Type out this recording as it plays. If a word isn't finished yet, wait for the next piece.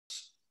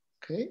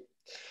Okay.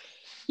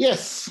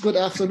 Yes, good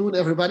afternoon,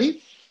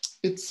 everybody.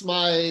 It's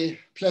my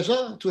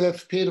pleasure to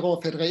have Pedro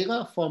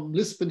Ferreira from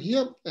Lisbon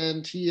here,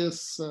 and he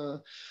is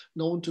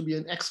known to be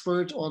an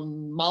expert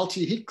on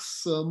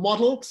multi-Higgs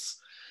models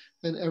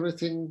and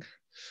everything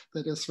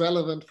that is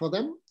relevant for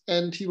them.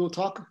 And he will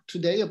talk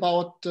today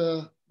about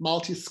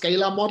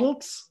multiscalar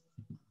models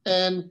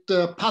and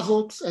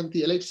puzzles and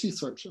the LHC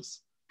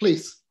searches.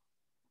 Please.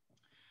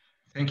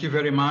 Thank you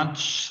very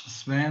much,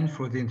 Sven,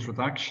 for the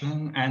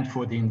introduction and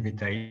for the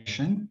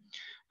invitation.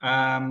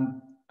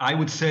 I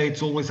would say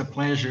it's always a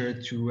pleasure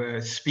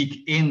to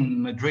speak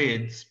in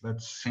Madrid,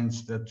 but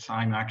since that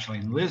I'm actually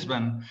in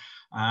Lisbon,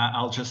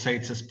 I'll just say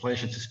it's a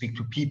pleasure to speak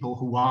to people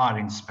who are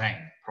in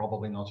Spain,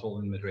 probably not all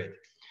in Madrid.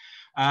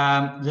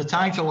 The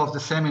title of the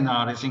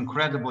seminar is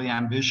incredibly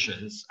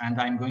ambitious,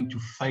 and I'm going to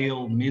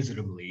fail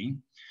miserably.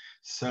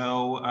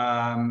 So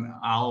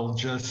I'll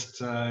just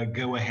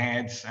go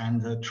ahead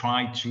and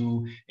try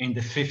to, in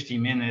the 50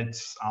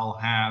 minutes I'll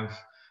have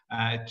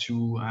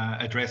to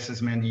address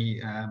as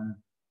many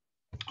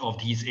of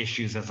these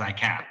issues as I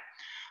can.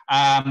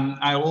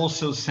 I'll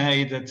also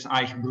say that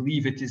I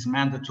believe it is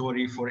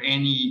mandatory for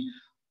any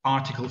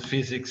particle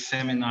physics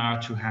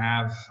seminar to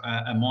have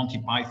a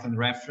Monty Python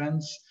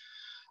reference,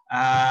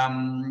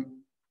 a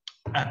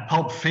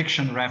Pulp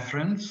Fiction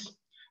reference,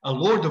 a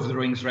Lord of the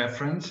Rings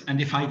reference, and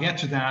if I get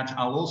to that,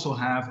 I'll also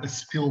have a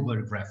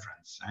Spielberg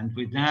reference. And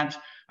with that,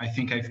 I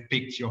think I've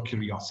piqued your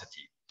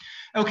curiosity.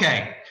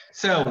 Okay,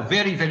 so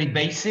very, very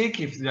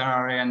basic. If there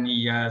are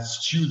any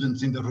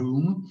students in the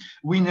room,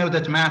 we know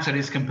that matter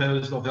is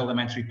composed of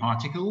elementary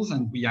particles,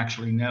 and we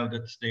actually know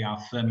that they are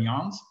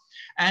fermions.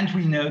 And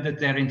we know that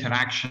their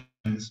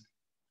interactions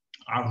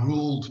are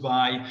ruled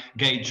by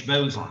gauge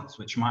bosons,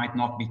 which might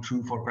not be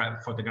true for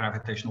the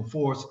gravitational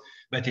force,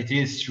 but it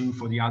is true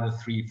for the other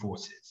three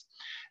forces.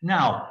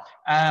 Now,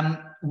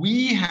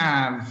 we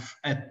have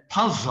a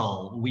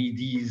puzzle with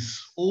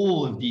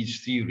all of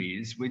these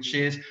theories, which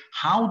is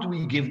how do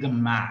we give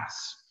them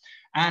mass?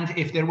 And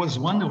if there was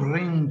one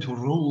ring to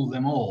rule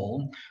them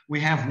all, we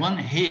have one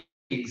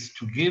Higgs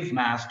to give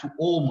mass to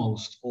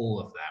almost all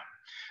of them.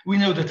 We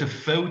know that a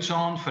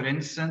photon, for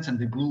instance, and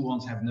the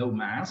gluons have no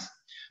mass.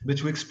 But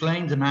to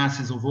explain the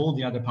masses of all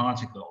the other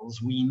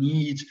particles, we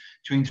need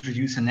to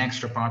introduce an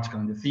extra particle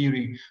in the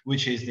theory,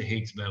 which is the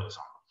Higgs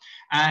boson.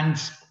 And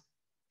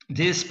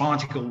this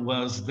particle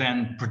was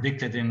then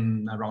predicted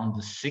in around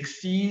the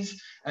 60s,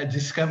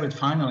 discovered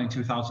finally in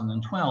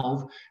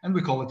 2012, and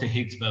we call it the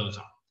Higgs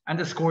boson. And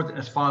as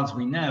far as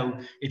we know,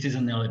 it is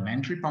an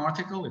elementary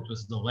particle. It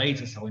was the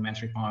latest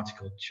elementary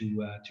particle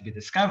to be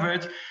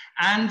discovered.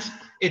 And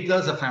it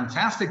does a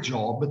fantastic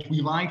job, but we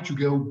like to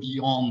go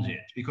beyond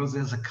it because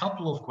there's a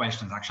couple of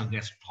questions. Actually,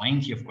 there's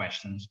plenty of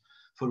questions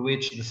for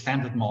which the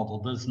standard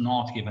model does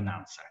not give an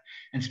answer.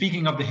 And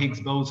speaking of the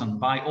Higgs boson,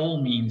 by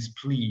all means,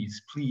 please,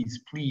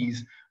 please,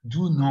 please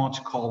do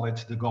not call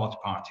it the God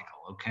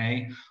particle,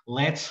 okay?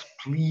 Let's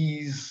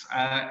please,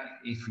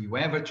 if you're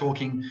ever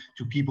talking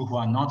to people who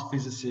are not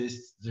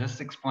physicists,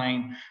 just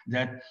explain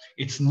that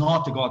it's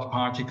not the God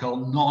particle,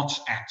 not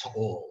at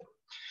all.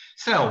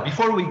 So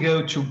before we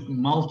go to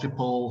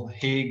multiple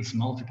Higgs,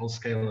 multiple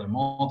scalar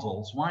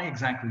models, why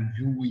exactly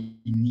do we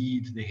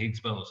need the Higgs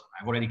boson?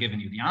 I've already given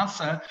you the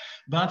answer,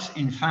 but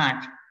in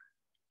fact,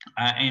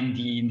 in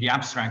the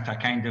abstract, I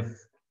kind of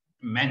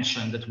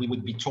mentioned that we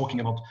would be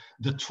talking about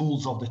the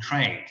tools of the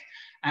trade.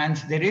 And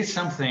there is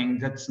something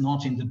that's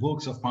not in the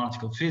books of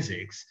particle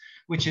physics,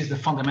 which is the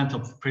fundamental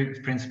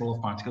principle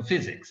of particle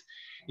physics.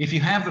 If you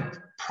have a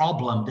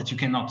problem that you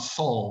cannot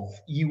solve,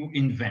 you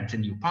invent a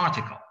new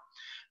particle.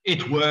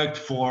 It worked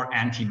for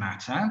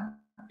antimatter,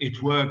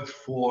 it worked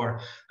for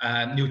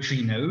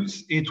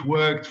neutrinos, it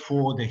worked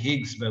for the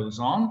Higgs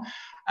boson,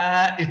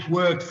 it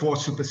worked for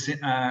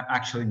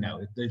actually no,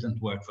 it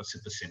didn't work for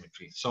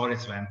supersymmetry. Sorry,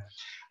 Sven.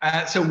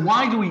 So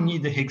why do we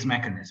need the Higgs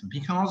mechanism?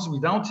 Because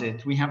without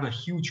it, we have a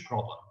huge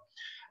problem.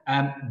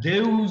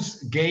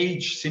 Those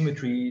gauge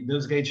symmetry,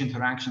 those gauge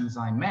interactions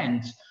I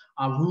meant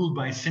are ruled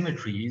by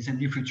symmetries.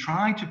 And if we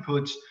try to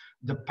put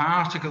the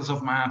particles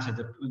of matter,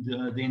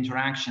 the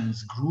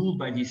interactions ruled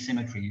by these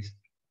symmetries,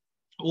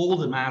 all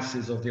the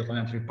masses of the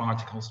elementary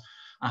particles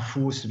are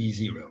forced to be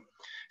zero.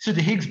 So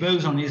the Higgs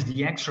boson is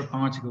the extra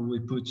particle we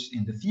put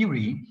in the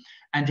theory,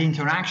 and the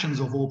interactions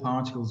of all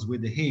particles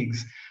with the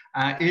Higgs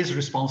is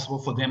responsible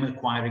for them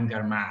acquiring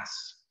their mass.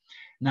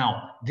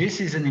 Now,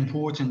 this is an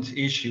important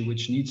issue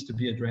which needs to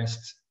be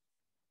addressed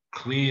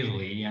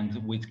clearly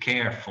and with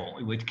care.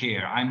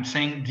 I'm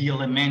saying the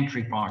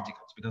elementary particles,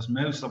 because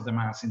most of the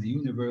mass in the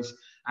universe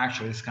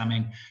actually is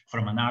coming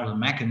from another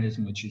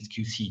mechanism, which is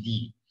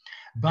QCD.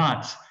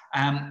 But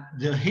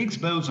the Higgs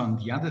boson,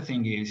 the other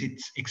thing is,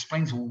 it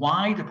explains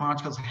why the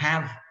particles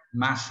have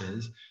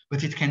masses,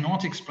 but it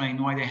cannot explain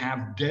why they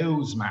have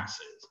those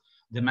masses.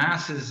 The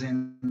masses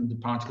in the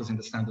particles in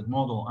the standard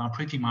model are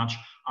pretty much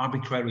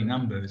arbitrary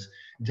numbers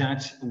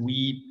that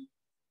we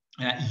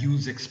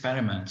use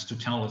experiments to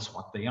tell us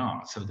what they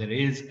are. So there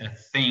is a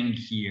thing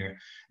here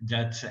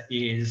that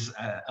is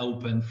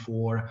open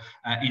for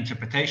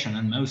interpretation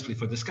and mostly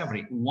for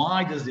discovery.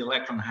 Why does the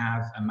electron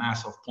have a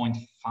mass of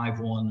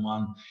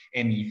 0.511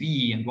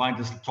 MeV, and why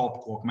does the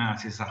top quark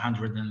mass is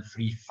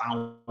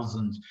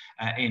 103,000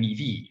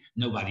 MeV?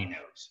 Nobody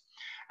knows.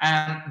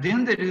 And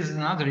then there is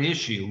another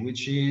issue,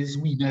 which is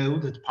we know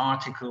that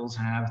particles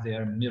have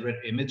their mirror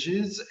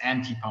images,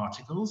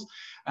 antiparticles.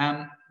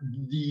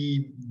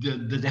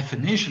 The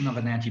definition of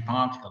an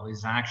antiparticle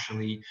is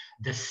actually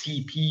the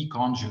CP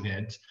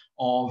conjugate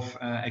of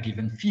a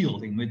given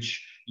field, in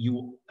which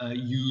you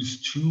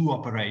use two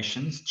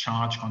operations,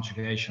 charge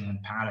conjugation and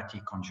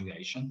parity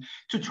conjugation,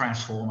 to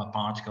transform a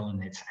particle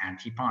in its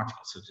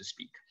antiparticle, so to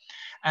speak.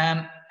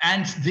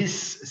 And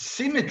this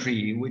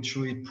symmetry, which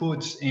we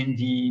put in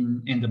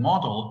the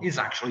model, is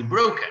actually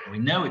broken. We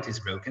know it is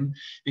broken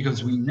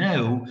because we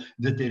know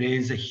that there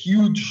is a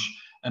huge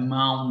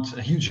amount,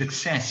 a huge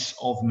excess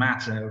of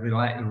matter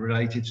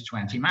related to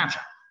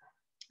antimatter.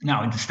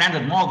 Now, in the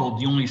standard model,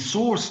 the only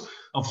source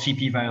of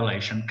CP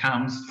violation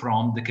comes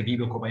from the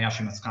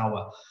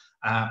Kabibo-Kobayashi-Maskawa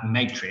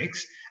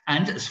matrix.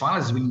 And as far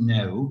as we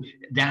know,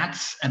 that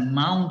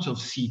amount of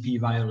CP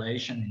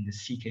violation in the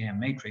CKM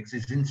matrix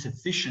is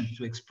insufficient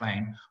to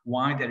explain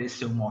why there is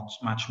so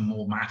much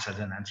more matter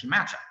than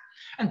antimatter.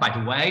 And by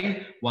the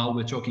way, while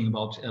we're talking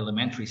about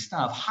elementary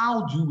stuff,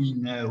 how do we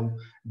know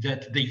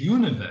that the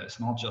universe,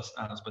 not just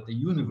us, but the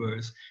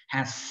universe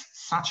has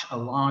such a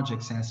large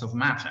excess of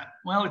matter?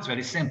 Well, it's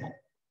very simple.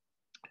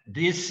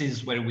 This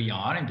is where we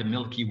are in the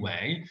Milky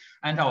Way,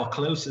 and our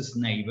closest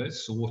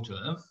neighbors, sort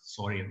of,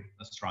 sorry,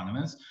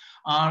 astronomers,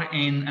 are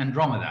in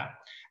Andromeda.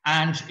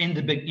 And in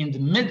the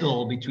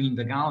middle between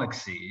the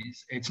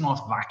galaxies, it's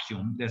not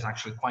vacuum. There's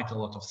actually quite a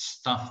lot of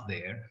stuff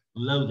there,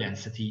 low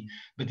density,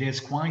 but there's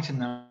quite a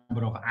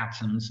number of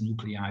atoms,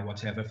 nuclei,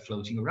 whatever,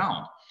 floating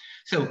around.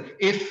 So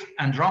if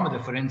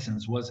Andromeda, for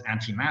instance, was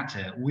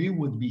antimatter, we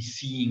would be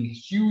seeing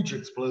huge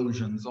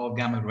explosions of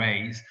gamma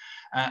rays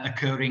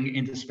occurring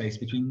in the space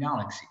between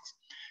galaxies.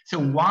 So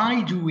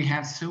why do we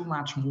have so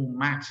much more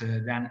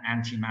matter than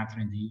antimatter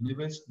in the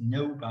universe?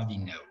 Nobody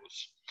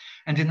knows.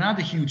 And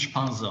another huge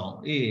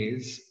puzzle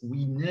is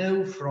we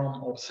know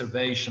from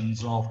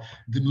observations of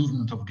the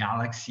movement of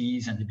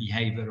galaxies and the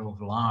behavior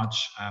of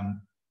large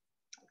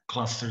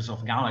clusters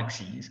of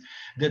galaxies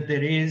that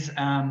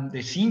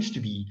there seems to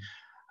be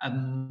a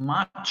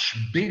much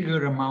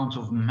bigger amount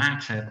of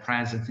matter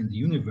present in the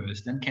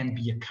universe than can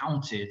be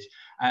accounted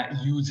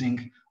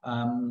using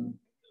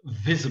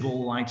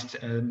visible light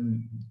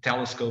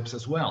telescopes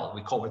as well.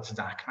 We call it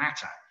dark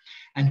matter.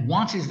 And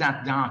what is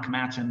that dark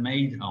matter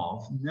made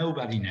of?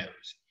 Nobody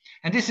knows.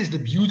 And this is the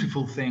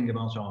beautiful thing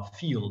about our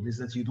field, is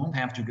that you don't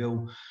have to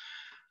go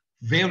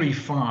very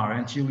far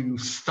until you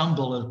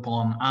stumble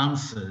upon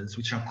answers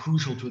which are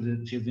crucial to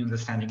the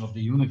understanding of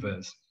the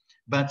universe,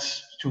 but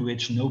to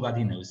which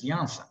nobody knows the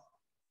answer.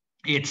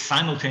 It's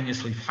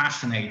simultaneously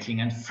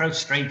fascinating and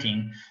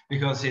frustrating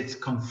because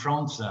it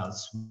confronts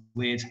us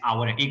with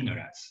our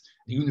ignorance.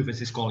 The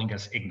universe is calling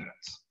us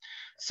ignorance.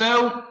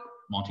 So,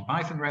 Monty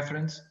Python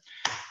reference.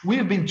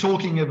 We've been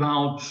talking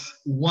about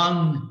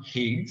one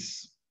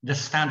Higgs, the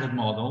standard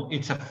model.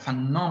 It's a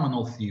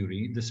phenomenal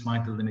theory,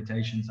 despite the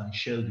limitations I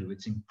showed you.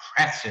 It's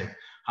impressive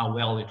how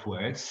well it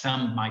works.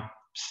 Some might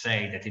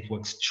say that it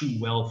works too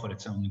well for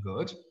its own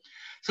good.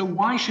 So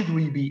why should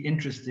we be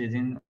interested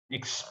in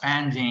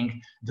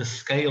expanding the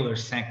scalar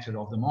sector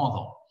of the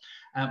model?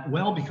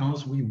 Well,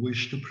 because we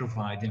wish to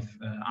provide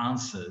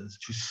answers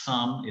to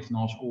some, if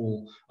not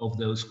all, of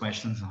those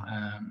questions,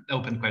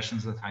 open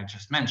questions that I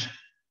just mentioned.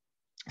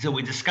 So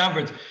we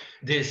discovered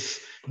this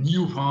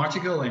new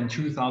particle in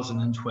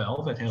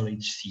 2012 at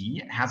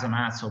LHC. It has a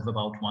mass of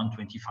about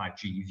 125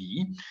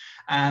 GeV.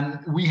 And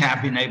we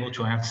have been able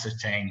to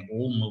ascertain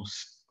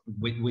almost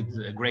with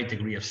a great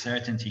degree of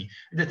certainty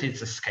that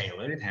it's a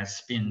scalar. It has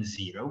spin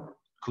 0,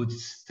 could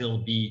still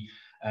be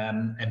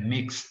a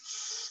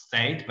mixed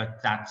state,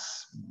 but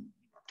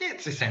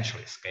it's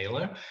essentially a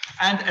scalar.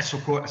 And as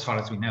far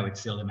as we know,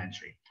 it's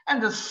elementary.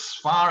 And as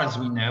far as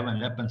we know,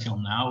 and up until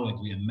now,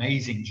 and the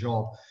amazing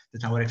job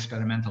that our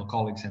experimental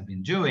colleagues have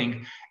been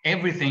doing,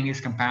 everything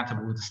is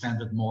compatible with the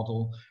standard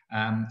model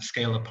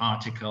scalar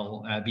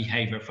particle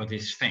behavior for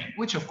this thing,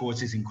 which of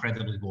course is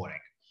incredibly boring.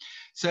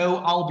 So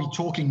I'll be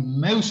talking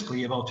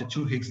mostly about the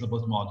 2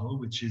 Higgs-Laborde model,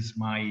 which is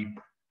my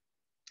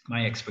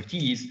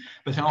expertise,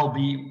 but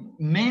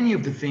many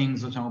of the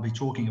things that I'll be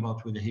talking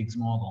about with the Higgs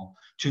model,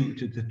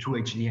 the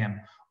 2HDM,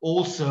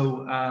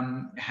 also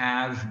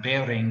have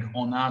bearing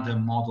on other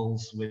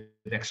models with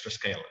extra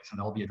scalars, and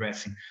I'll be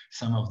addressing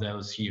some of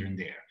those here and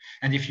there.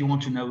 And if you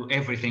want to know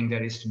everything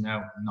there is to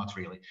know, not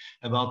really,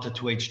 about the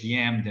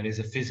 2HDM, there is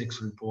a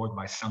physics report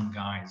by some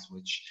guys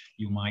which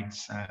you might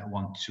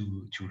want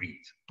to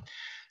read.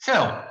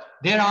 So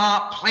there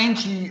are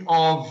plenty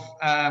of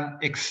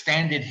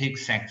extended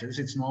Higgs sectors.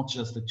 It's not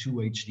just the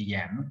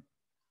 2HDM.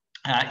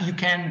 You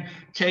can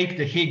take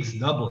the Higgs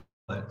doublet,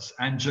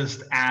 and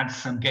just add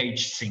some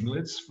gauge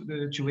singlets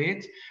to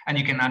it. And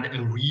you can add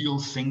a real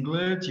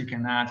singlet, you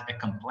can add a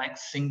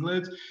complex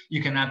singlet,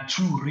 you can add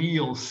two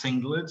real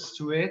singlets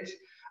to it,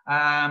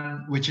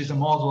 which is a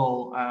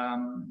model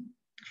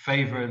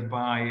favored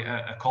by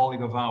a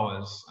colleague of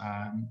ours,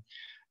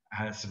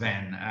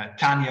 Sven,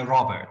 Tanya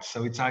Roberts.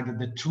 So it's either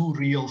the two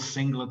real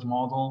singlet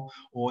model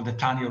or the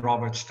Tanya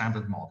Roberts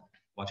standard model,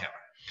 whatever.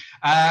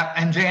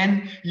 And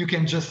then you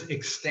can just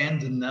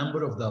extend the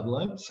number of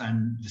doublets,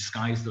 and the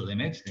sky's the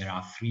limit. There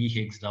are 3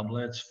 Higgs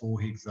doublets, 4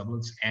 Higgs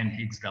doublets, and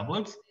Higgs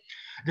doublets.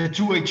 The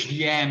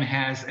 2HDM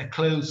has a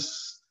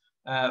close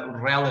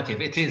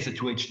relative. It is a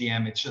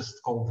 2HDM. It's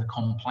just called the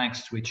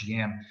complex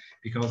 2HDM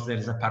because there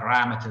is a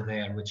parameter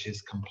there which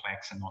is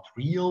complex and not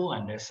real,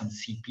 and there's some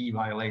CP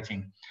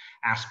violating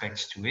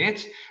aspects to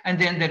it. And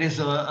then there is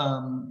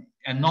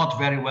a not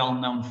very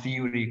well-known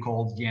theory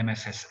called the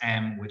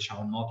MSSM, which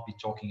I'll not be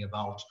talking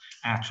about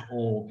at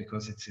all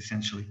because it's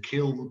essentially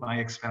killed by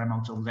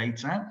experimental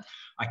data.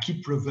 I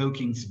keep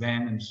provoking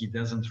Sven and he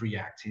doesn't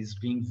react. He's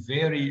being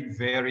very,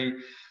 very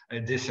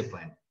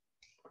disciplined.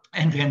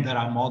 And then there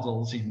are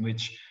models in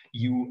which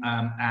you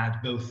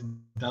add both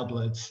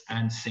doublets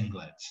and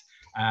singlets.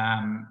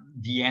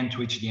 The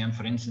N2HDM,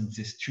 for instance,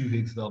 is 2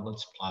 Higgs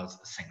doublets plus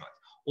a singlet.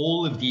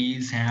 All of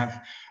these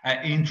have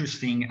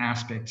interesting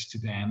aspects to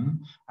them.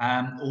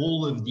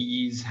 All of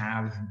these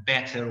have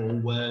better or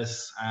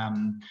worse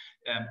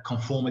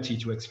conformity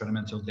to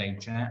experimental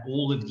data.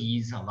 All of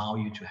these allow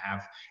you to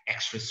have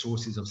extra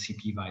sources of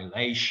CP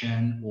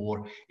violation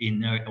or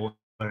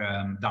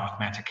dark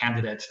matter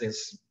candidates.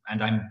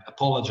 And I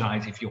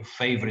apologize if your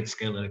favorite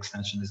scalar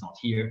extension is not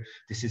here.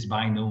 This is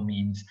by no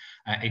means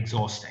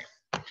exhaustive.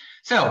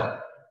 So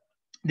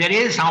there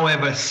is,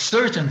 however,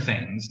 certain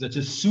things that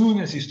as soon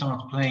as you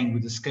start playing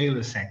with the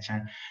scalar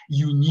sector,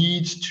 you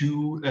need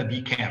to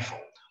be careful.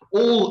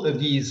 All of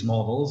these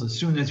models, as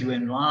soon as you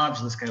enlarge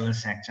the scalar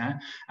sector,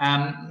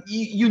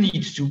 you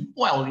need to,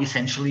 well,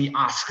 essentially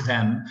ask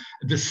them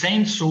the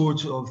same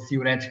sort of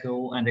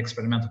theoretical and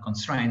experimental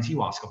constraints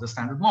you ask of the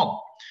standard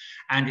model.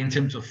 And in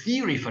terms of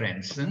theory, for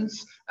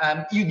instance,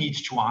 you need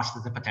to ask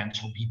that the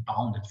potential be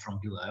bounded from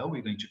below.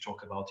 We're going to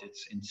talk about it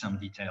in some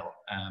detail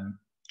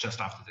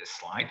just after this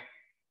slide.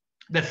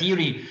 The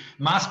theory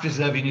must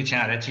preserve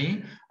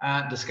unitarity.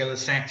 The scalar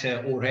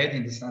sector already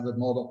in the standard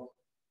model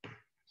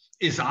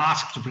is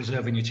asked to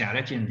preserve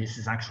unitarity, and this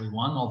is actually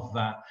one of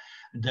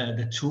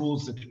the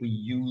tools that we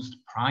used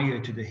prior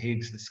to the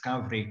Higgs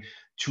discovery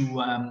to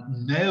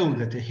know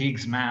that the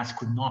Higgs mass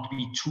could not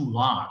be too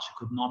large,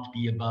 could not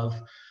be above,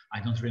 I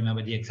don't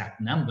remember the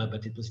exact number,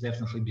 but it was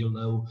definitely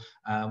below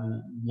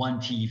 1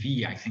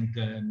 TeV. I think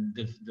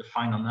the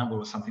final number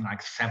was something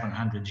like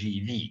 700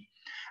 GeV.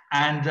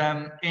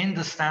 And in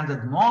the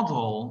standard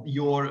model,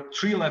 your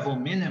tree-level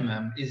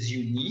minimum is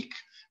unique,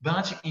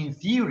 but in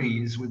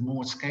theories with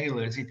more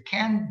scalars, it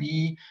can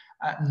be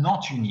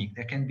not unique.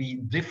 There can be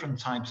different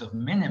types of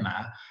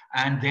minima,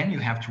 and then you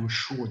have to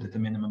assure that the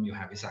minimum you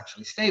have is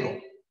actually stable.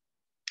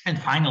 And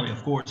finally,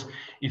 of course,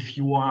 if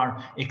you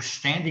are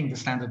extending the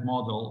standard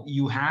model,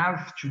 you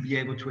have to be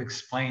able to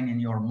explain in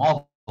your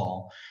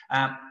model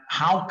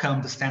how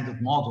come the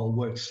standard model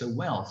works so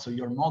well. So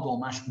your model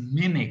must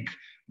mimic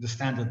the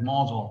standard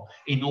model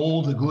in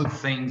all the good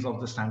things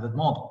of the standard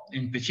model.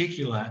 In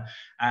particular,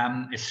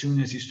 as soon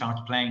as you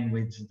start playing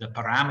with the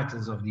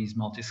parameters of these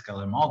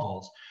multiscalar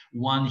models,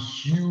 one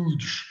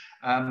huge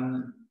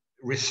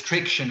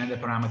restriction in the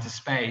parameter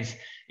space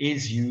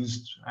is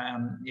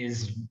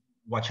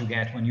what you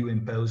get when you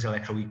impose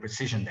electroweak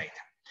precision data.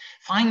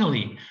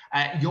 Finally,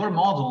 your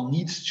model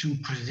needs to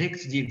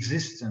predict the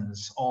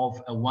existence of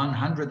a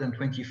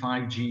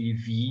 125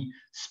 GeV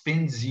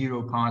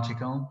spin-zero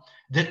particle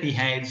that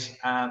behaves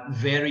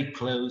very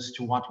close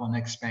to what one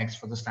expects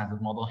for the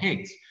standard model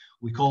Higgs.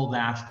 We call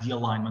that the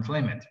alignment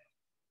limit.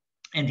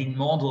 And in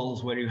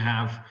models where you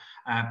have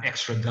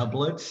extra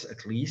doublets,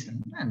 at least,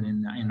 and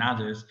in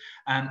others,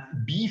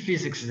 B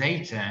physics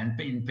data, and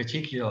in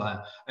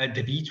particular,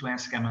 the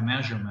B2S gamma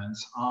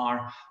measurements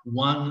are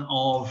one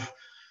of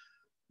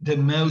the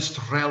most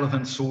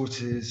relevant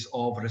sources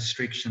of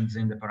restrictions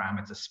in the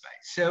parameter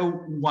space. So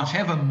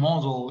whatever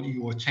model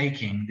you are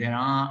taking, there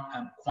are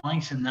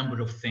quite a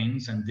number of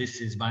things, and this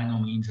is by no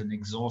means an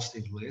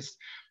exhaustive list,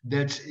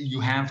 that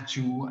you have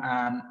to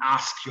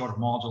ask your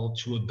model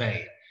to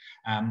obey.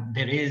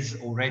 There is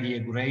already a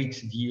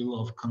great deal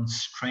of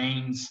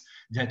constraints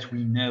that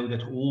we know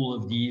that all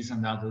of these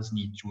and others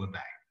need to obey.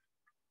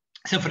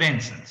 So for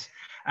instance,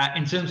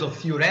 in terms of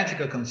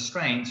theoretical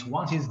constraints,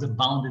 what is the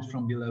bounded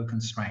from below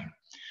constraint?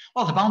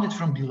 Well, the bounded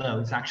from below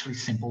is actually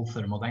simple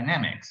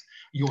thermodynamics.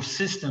 Your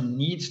system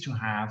needs to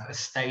have a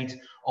state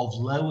of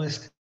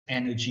lowest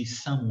energy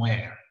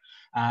somewhere.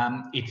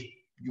 The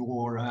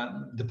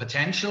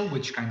potential,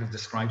 which kind of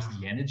describes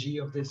the energy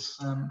of this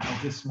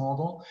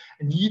model,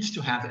 needs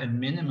to have a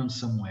minimum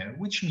somewhere,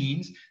 which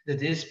means that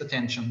this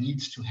potential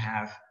needs to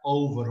have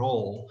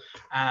overall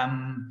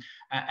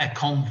a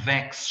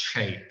convex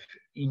shape.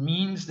 It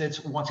means that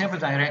whatever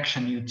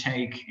direction you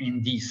take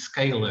in these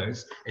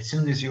scalars, as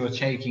soon as you're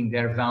taking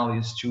their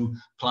values to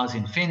plus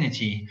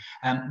infinity,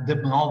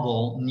 the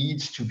model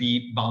needs to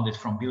be bounded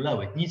from below.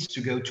 It needs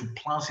to go to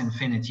plus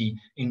infinity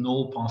in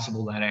all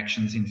possible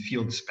directions in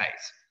field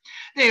space.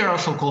 They are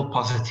also called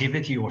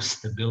positivity or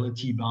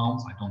stability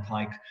bounds. I don't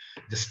like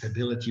the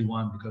stability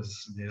one because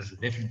there's a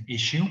different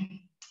issue.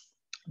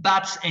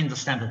 But in the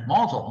standard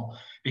model,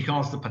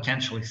 because the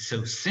potential is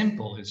so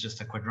simple, it's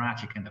just a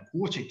quadratic and a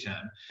quartic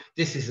term,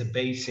 this is a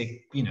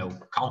basic,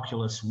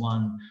 calculus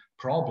 1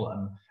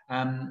 problem.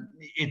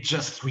 It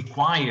just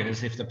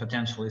requires, if the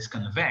potential is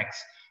convex,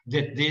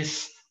 that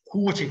this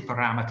quartic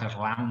parameter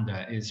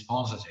lambda is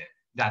positive.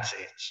 That's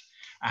it.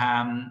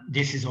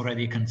 This is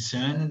already a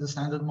concern in the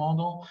standard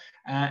model.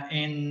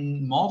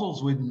 In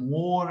models with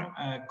more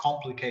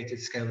complicated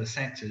scalar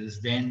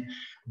sectors, then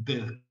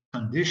the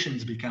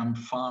conditions become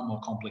far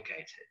more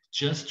complicated.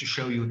 Just to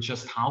show you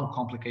just how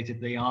complicated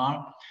they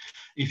are,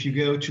 if you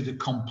go to the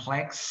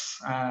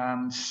complex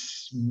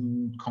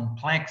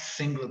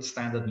singlet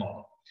standard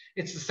model,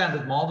 it's the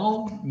standard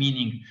model,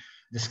 meaning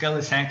the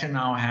scalar sector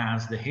now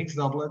has the Higgs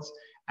doublets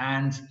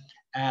and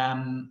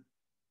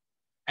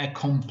a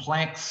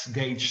complex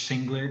gauge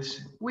singlet,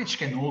 which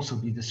can also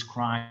be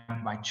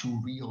described by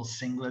two real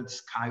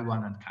singlets,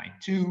 chi1 and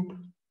chi2.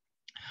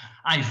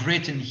 I've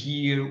written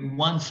here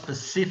one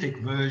specific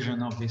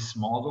version of this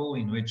model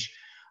in which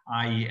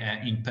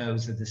I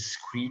impose a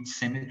discrete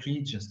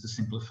symmetry just to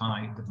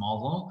simplify the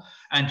model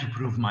and to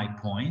prove my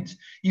point.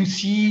 You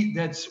see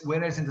that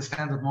whereas in the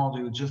standard model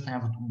you just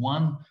have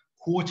one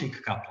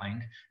quartic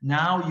coupling,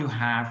 now you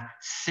have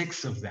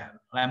 6 of them,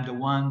 lambda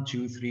 1,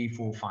 2, 3,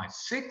 4, 5,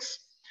 6.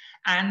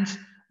 And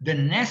the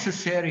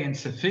necessary and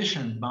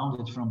sufficient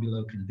bounded from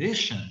below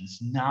conditions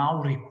now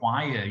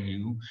require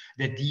you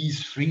that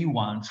these 3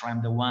 ones,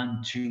 lambda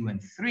 1, 2, and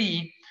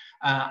 3,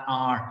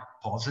 are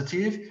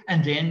positive.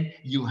 And then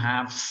you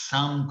have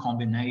some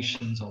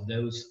combinations of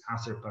those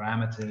other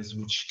parameters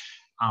which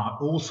are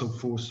also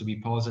forced to be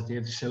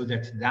positive, so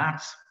that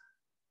that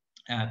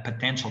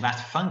potential, that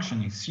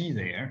function you see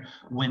there,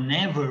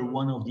 whenever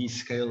one of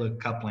these scalar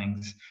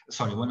couplings,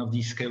 one of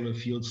these scalar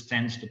fields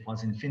tends to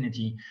plus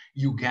infinity,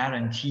 you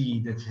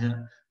guarantee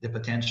that the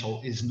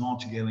potential is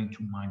not going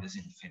to minus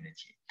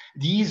infinity.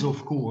 These,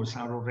 of course,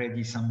 are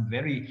already some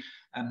very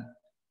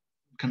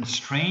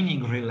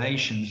constraining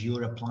relations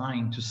you're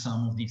applying to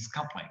some of these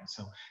couplings.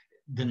 So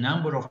the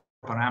number of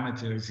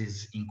parameters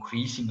is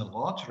increasing a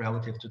lot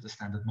relative to the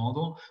standard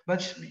model,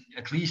 but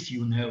at least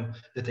you know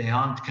that they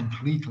aren't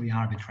completely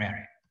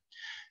arbitrary.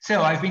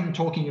 So I've been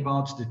talking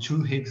about the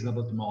 2 Higgs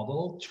doublet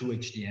model,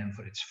 2HDM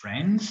for its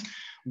friends.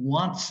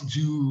 What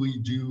do we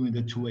do in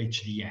the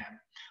 2HDM?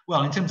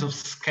 Well, in terms of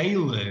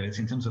scalars,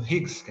 in terms of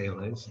Higgs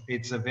scalars,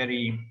 it's a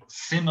very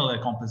similar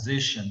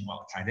composition,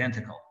 well, it's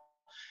identical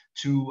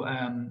to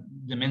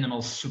the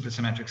minimal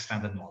supersymmetric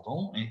standard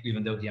model,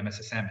 even though the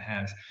MSSM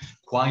has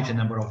quite a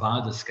number of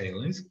other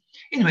scalars,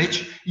 in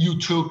which you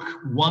took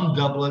one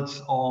doublet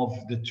of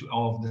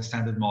the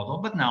standard model,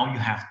 but now you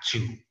have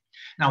 2.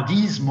 Now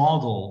these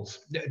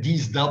models,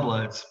 these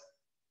doublets,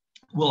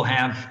 will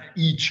have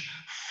each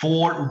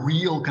 4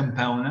 real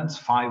components,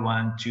 phi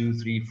 1, 2,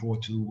 3, 4,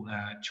 2,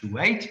 2,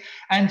 8,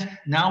 and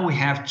now we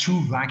have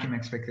 2 vacuum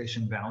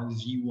expectation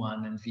values,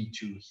 V1 and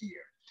V2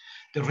 here.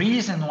 The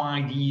reason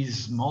why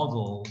these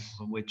models,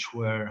 which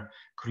were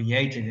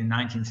created in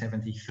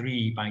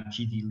 1973 by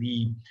T.D.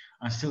 Lee,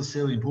 are still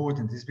so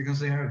important is because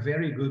they are a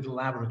very good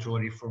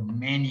laboratory for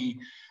many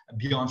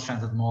beyond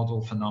standard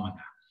model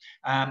phenomena.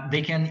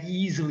 They can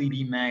easily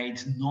be made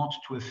not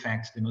to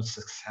affect the most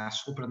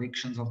successful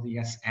predictions of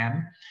the SM.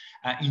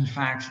 In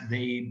fact,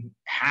 they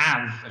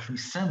have, at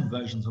least some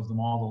versions of the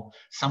model,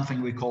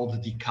 something we call the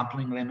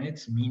decoupling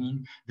limit,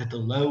 meaning that the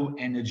low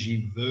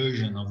energy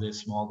version of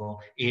this model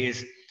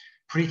is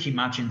pretty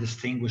much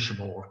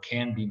indistinguishable, or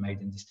can be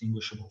made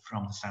indistinguishable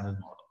from the standard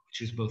model,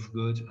 which is both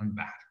good and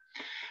bad.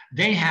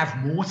 They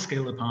have more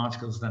scalar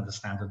particles than the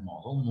standard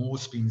model, more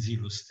spin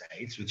zero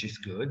states, which is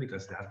good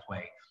because that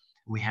way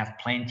we have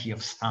plenty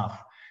of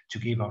stuff to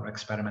give our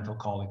experimental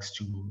colleagues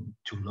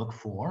to look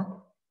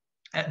for.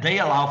 They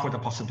allow for the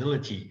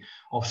possibility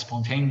of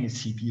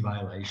spontaneous CP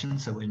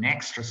violations, so an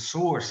extra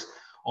source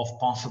of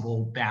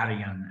possible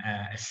baryon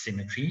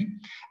asymmetry,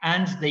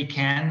 and they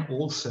can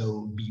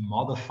also be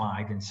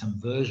modified in some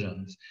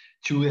versions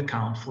to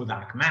account for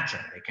dark matter.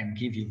 They can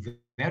give you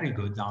very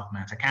good dark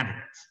matter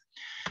candidates.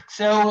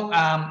 So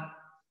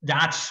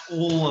that's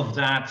all of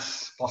that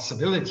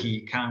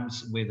possibility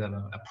comes with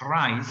a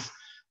price.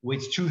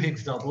 With 2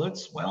 Higgs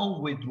doublets,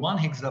 well, with 1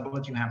 Higgs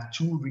doublet, you have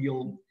 2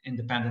 real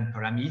independent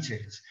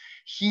parameters.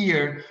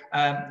 Here,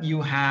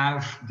 you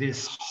have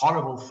this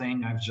horrible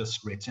thing I've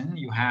just written.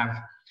 You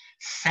have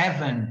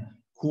 7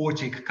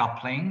 quartic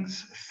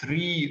couplings,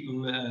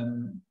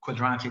 3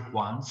 quadratic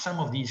ones. Some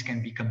of these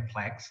can be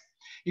complex.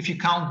 If you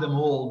count them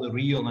all, the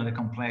real and the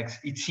complex,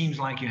 it seems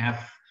like you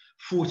have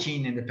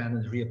 14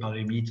 independent real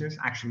parameters.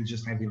 Actually, we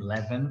just have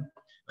 11.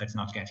 Let's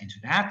not get into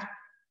that.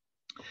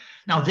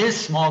 Now,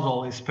 this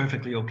model is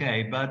perfectly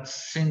okay, but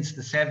since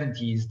the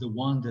 70s, the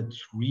one that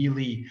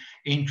really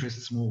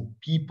interests more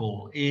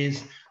people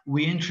is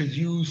we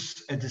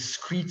introduce a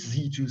discrete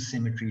Z2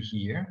 symmetry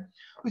here,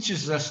 which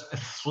is just a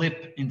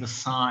flip in the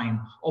sign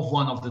of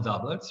one of the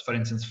doublets. For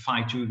instance,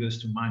 phi2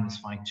 goes to minus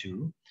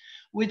phi2,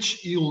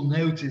 which you'll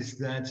notice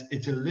that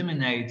it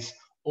eliminates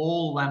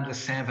all lambda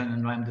 7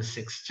 and lambda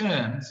 6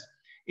 terms.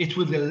 It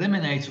would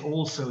eliminate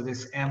also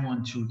this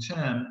M12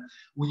 term.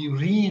 When you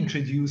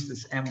reintroduce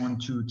this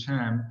M12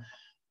 term,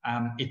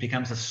 it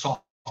becomes a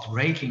soft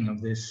breaking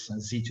of this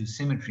Z2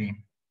 symmetry,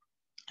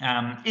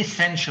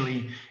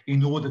 essentially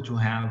in order to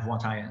have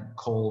what I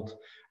called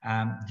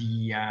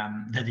the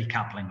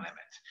decoupling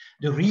limit.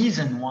 The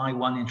reason why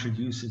one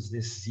introduces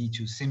this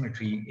Z2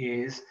 symmetry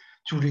is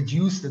to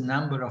reduce the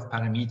number of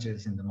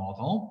parameters in the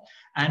model,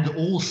 and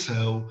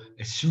also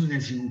as soon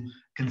as you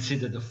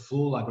consider the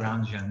full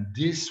Lagrangian,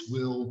 this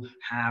will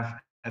have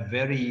a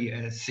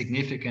very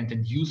significant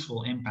and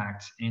useful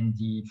impact in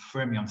the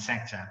fermion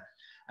sector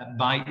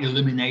by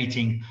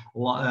eliminating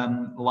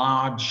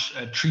large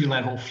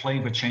tree-level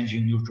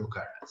flavor-changing neutral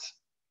currents.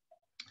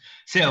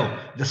 So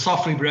the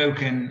softly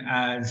broken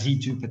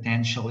Z2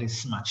 potential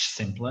is much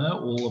simpler.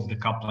 All of the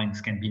couplings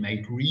can be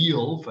made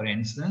real, for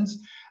instance,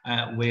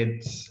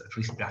 with, at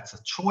least that's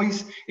a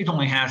choice. It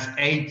only has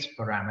 8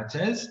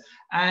 parameters.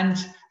 And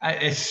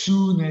as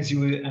soon as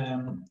you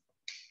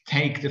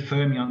take the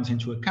fermions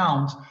into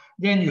account,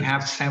 then you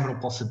have several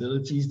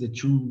possibilities. The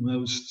two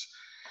most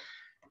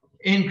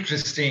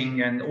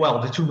interesting and,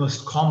 well, the two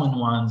most common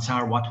ones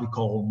are what we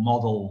call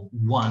model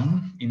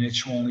 1, in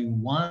which only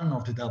one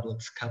of the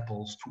doublets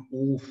couples to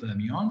all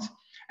fermions,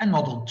 and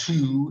model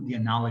 2, the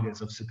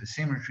analogous of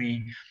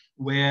supersymmetry,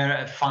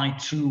 where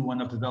phi2,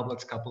 one of the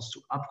doublets, couples to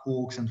up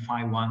quarks, and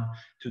phi1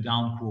 to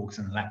down quarks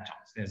and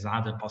leptons. There's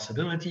other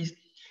possibilities,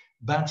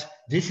 but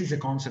this is a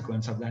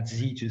consequence of that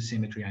Z2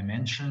 symmetry I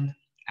mentioned.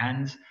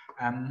 And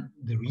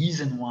the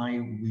reason why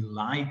we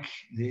like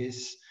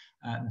this,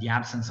 the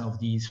absence of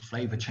these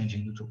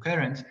flavor-changing neutral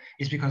currents,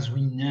 is because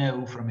we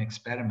know from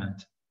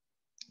experiment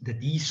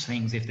that these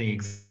things, if they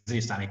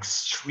exist, are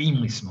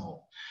extremely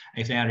small.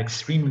 If they are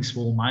extremely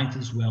small, might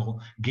as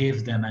well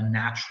give them a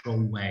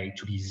natural way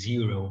to be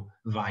zero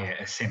via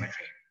a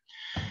symmetry.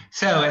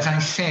 So as I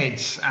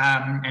said,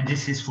 and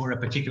this is for a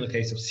particular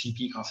case of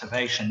CP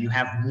conservation, you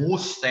have more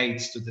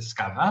states to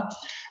discover.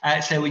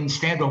 So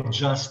instead of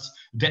just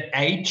the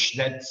H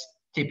that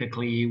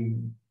typically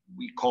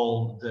we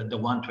call the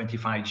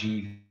 125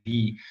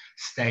 GeV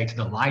state,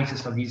 the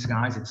lightest of these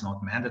guys, it's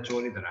not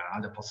mandatory, there are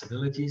other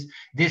possibilities.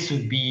 This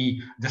would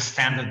be the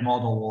standard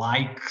model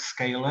like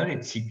scalar,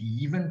 it's CP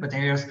even, but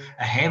there's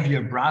a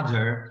heavier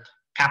brother,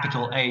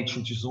 capital H,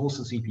 which is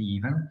also CP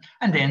even.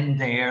 And then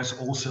there's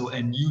also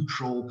a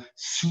neutral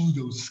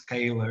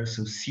pseudo-scalar,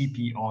 so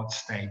CP odd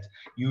state,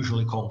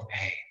 usually called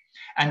A.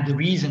 And the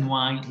reason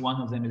why one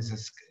of them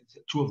is,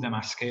 two of them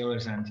are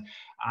scalars and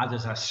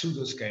others are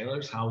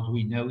pseudo-scalars, how do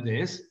we know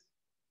this?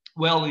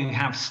 Well, we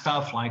have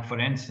stuff like, for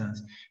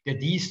instance, that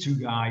these two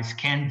guys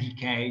can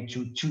decay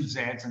to 2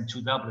 Zs and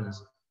 2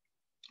 Ws,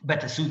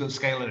 but a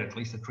pseudo-scalar, at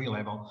least at tree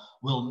level,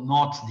 will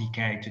not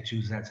decay to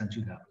 2 Zs and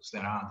 2 Ws.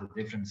 There are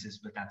the differences,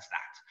 but that's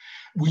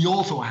that. We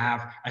also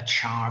have a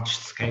charged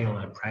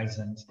scalar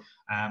present,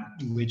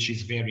 which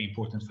is very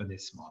important for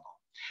this model.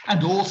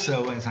 And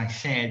also, as I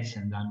said,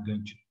 and I'm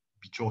going to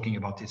be talking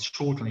about this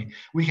shortly,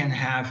 we can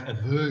have a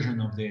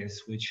version of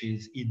this which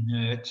is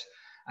inert,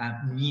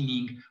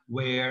 meaning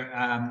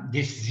where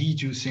this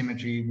Z2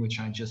 symmetry, which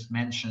I just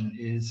mentioned,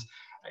 is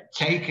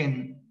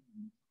taken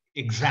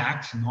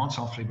exact, not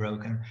softly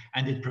broken,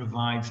 and it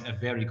provides a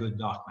very good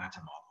dark matter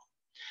model.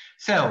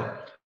 So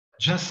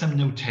just some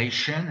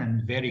notation,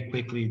 and very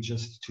quickly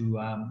just to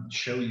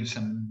show you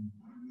some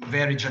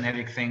very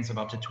generic things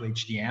about the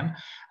 2HDM.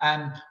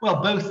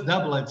 Well, both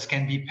doublets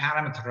can be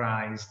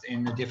parameterized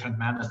in a different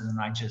manner than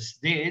I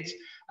just did.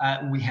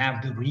 We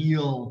have the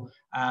real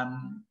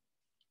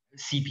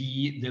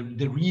CPE,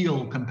 the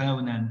real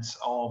components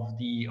of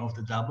the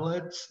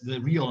doublets, the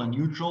real and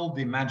neutral,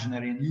 the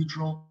imaginary and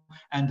neutral,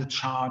 and the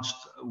charged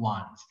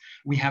ones.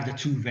 We have the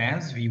two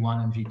VEVs,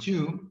 V1 and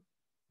V2.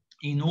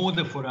 In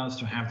order for us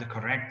to have the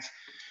correct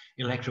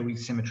electroweak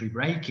symmetry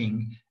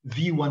breaking,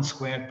 V1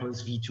 squared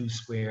plus V2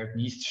 squared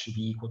needs to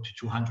be equal to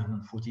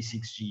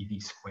 246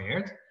 GeV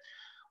squared.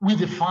 We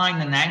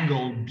define an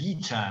angle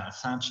beta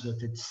such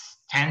that its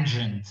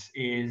tangent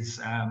is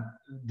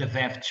the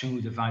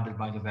VEV2 divided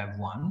by the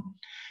VEV1.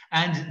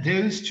 And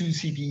those two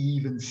CP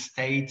even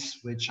states,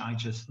 which I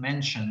just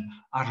mentioned,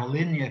 are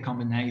linear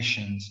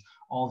combinations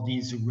of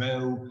these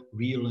row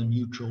real and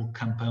neutral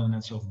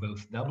components of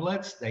both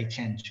doublets. They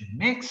tend to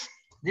mix.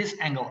 This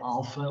angle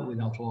alpha,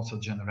 without loss of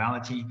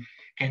generality,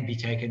 can be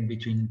taken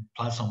between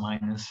plus or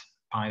minus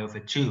pi over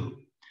 2.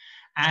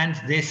 And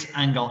this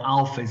angle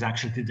alpha is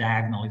actually the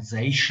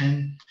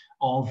diagonalization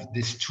of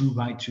this 2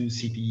 by 2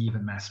 CP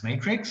even mass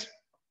matrix.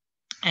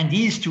 And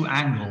these two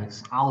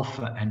angles,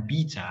 alpha and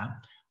beta,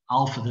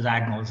 alpha the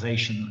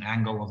diagonalization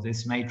angle of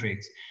this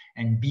matrix,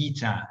 and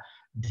beta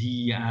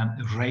the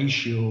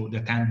ratio,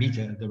 the tan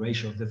beta, the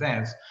ratio of the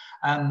Zs,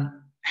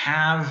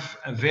 have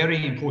a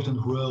very important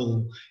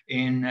role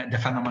in the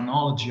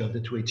phenomenology of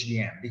the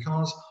 2HDM,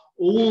 because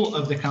all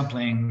of the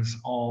couplings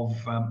of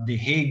the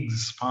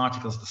Higgs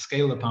particles, the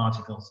scalar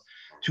particles,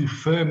 to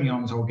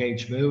fermions or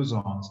gauge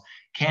bosons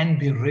can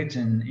be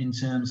written in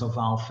terms of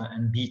alpha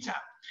and beta.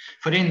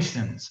 For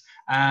instance,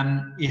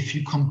 if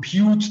you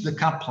compute the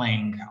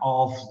coupling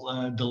of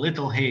the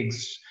little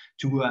Higgs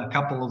to a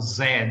couple of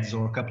Zs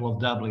or a couple of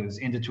Ws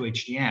in the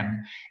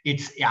 2HDM,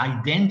 it's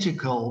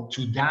identical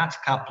to that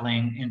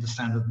coupling in the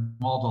standard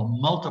model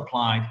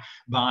multiplied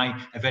by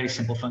a very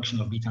simple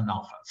function of beta and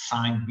alpha,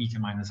 sine beta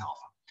minus alpha.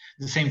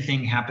 The same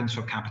thing happens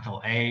for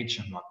capital H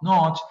and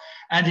whatnot.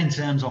 And in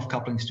terms of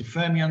couplings to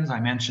fermions, I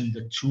mentioned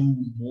the two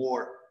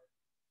more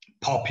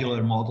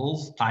popular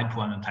models, type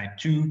 1 and type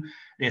 2.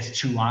 There's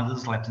two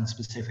others, lepton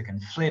specific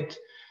and flipped.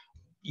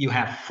 You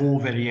have 4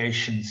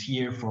 variations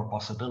here for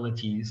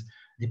possibilities,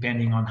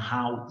 depending on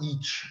how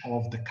each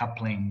of the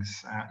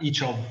couplings, how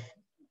each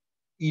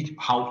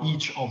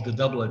of the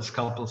doublets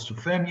couples to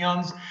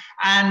fermions.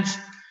 And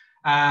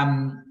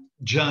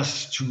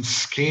just to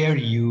scare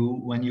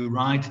you, when you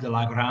write the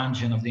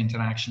Lagrangian of the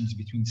interactions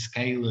between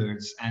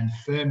scalars and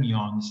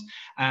fermions,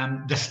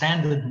 the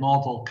standard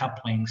model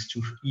couplings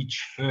to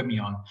each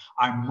fermion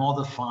are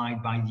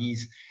modified by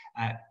these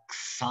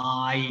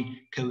psi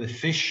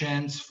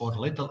coefficients for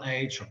little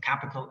h or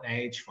capital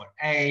H for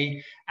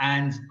A.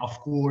 And of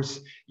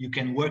course, you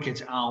can work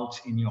it out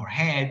in your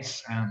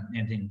heads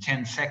and in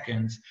 10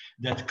 seconds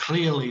that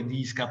clearly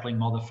these coupling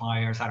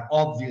modifiers are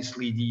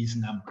obviously these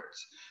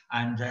numbers.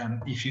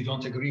 And if you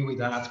don't agree with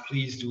that,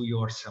 please do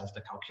yourself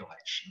the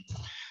calculation.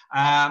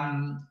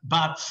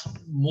 But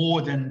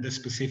more than the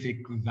specific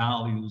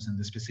values and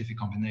the specific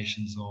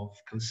combinations of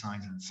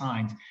cosines and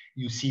sines,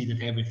 you see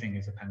that everything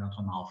is dependent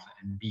on alpha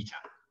and beta.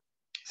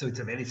 So it's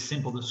a very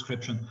simple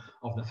description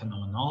of the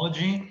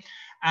phenomenology.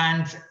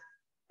 And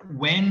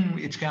when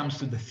it comes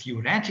to the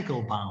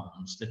theoretical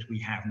bounds that we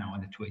have now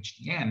in the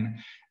 2HDM,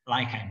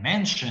 like I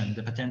mentioned,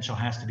 the potential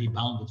has to be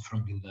bounded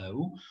from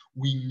below.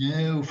 We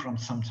know from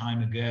some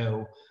time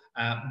ago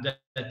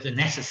that the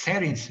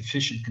necessary and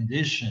sufficient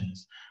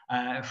conditions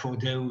for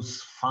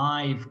those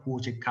 5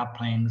 quartic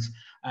couplings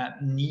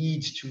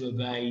need to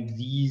obey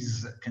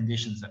these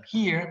conditions up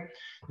here.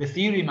 The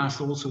theory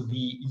must also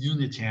be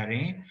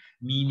unitary,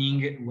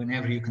 meaning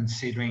whenever you're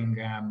considering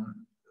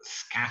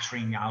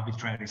scattering,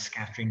 arbitrary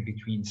scattering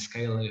between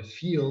scalar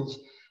fields,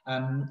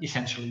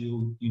 essentially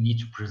you need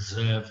to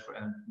preserve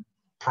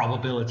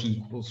probability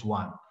equals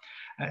 1.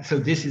 So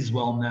this is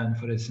well known,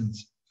 for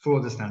instance,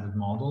 for the standard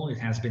model. It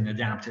has been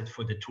adapted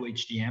for the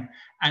 2HDM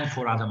and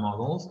for other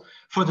models.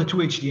 For the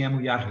 2HDM,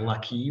 we are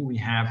lucky. We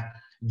have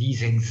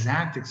these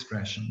exact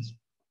expressions,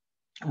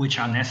 which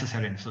are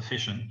necessary and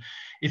sufficient.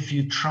 If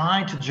you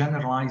try to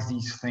generalize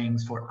these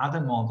things for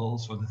other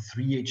models, for the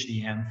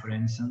 3HDM, for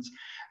instance,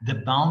 the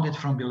bounded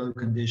from below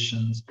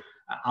conditions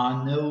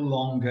are no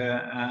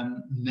longer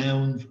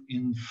known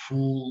in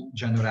full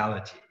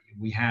generality.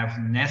 We have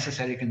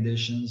necessary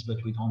conditions, but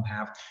we don't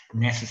have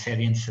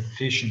necessary and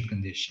sufficient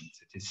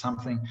conditions. It is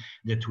something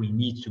that we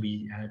need to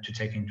be to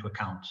take into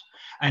account.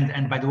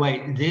 And by the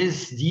way,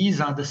 these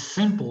are the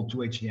simple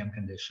 2HDM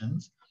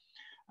conditions,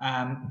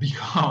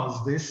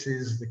 because this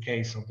is the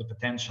case of the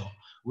potential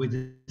with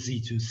the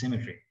Z2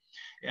 symmetry.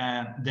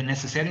 The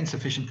necessary and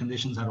sufficient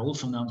conditions are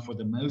also known for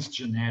the most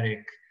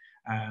generic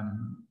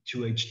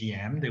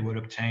 2HDM. They were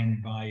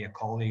obtained by a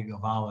colleague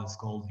of ours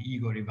called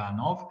Igor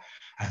Ivanov,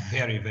 a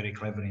very, very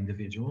clever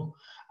individual.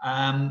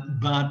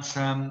 But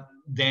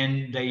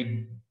then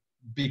they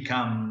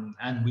become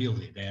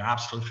unwieldy. They're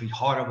absolutely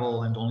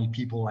horrible, and only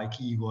people like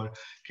Igor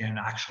can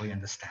actually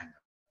understand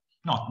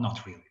them.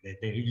 Not really.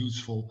 They're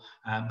useful,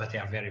 but they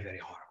are very, very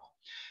horrible.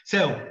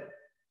 So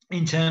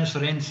in terms,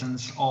 for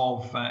instance,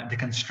 of the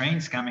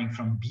constraints coming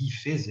from B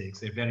physics,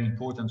 they're very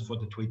important for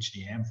the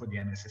 2HDM, for the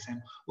MSSM,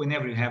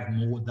 whenever you have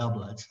more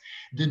doublets.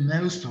 The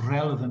most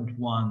relevant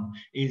one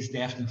is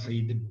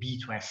definitely the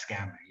B2S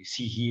gamma. You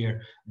see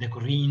here the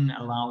green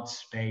allowed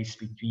space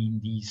between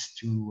these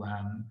two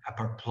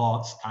upper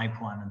plots, type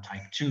 1 and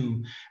type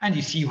 2. And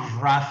you see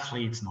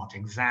roughly, it's not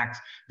exact,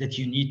 that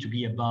you need to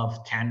be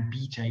above tan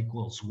beta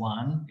equals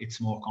 1.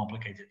 It's more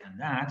complicated than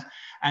that.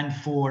 And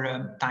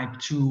for type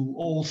 2,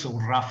 also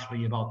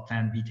roughly about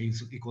tan beta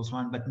equals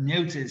 1, but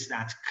notice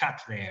that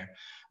cut there,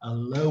 a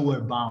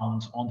lower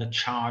bound on the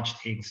charged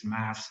Higgs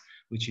mass,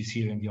 which is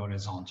here in the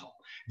horizontal.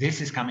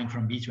 This is coming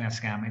from B2S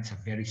gamma. It's a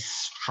very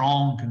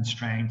strong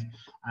constraint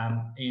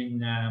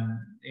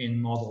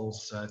in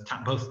models,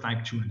 both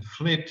type 2 and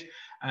flipped.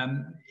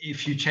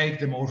 If you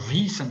take the more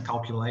recent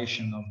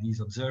calculation of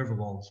these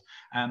observables,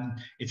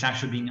 it's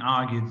actually being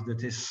argued that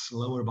this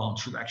lower bound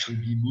should actually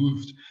be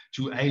moved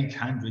to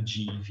 800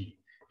 GeV.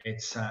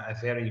 It's a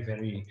very,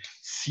 very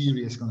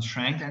serious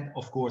constraint. And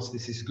of course,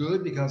 this is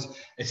good because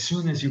as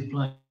soon as you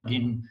plug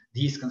in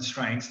these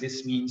constraints,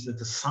 this means that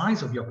the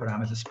size of your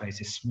parameter space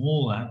is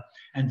smaller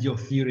and your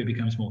theory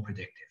becomes more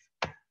predictive.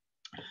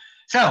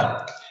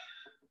 So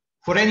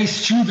For any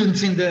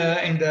students in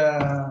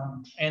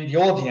the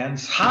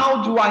audience,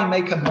 how do I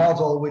make a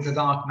model with a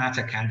dark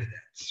matter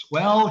candidates?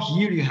 Well,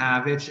 here you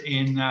have it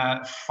in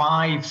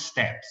 5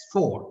 steps.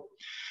 4.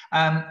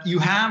 You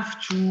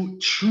have to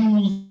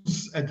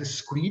choose a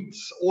discrete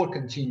or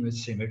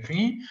continuous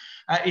symmetry.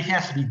 It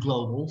has to be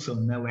global, so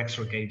no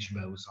extra gauge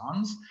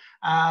bosons.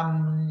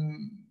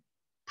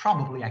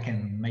 Probably I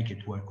can make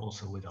it work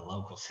also with a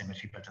local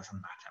symmetry, but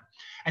doesn't matter.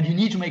 And you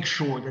need to make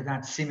sure that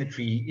that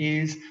symmetry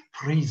is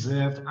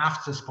preserved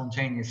after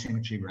spontaneous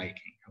symmetry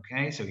breaking.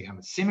 Okay, so you have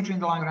a symmetry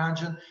in the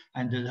Lagrangian,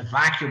 and the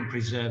vacuum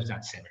preserves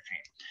that symmetry.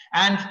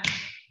 And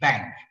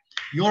bang,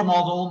 your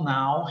model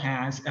now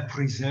has a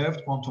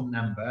preserved quantum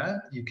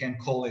number. You can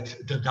call it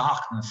the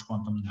darkness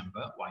quantum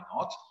number, why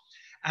not?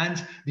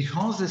 And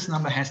because this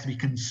number has to be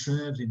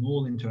conserved in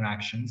all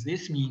interactions,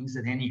 this means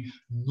that any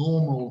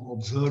normal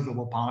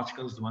observable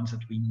particles, the ones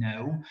that we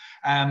know,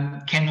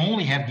 can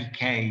only have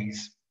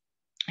decays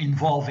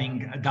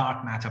involving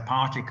dark matter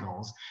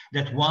particles,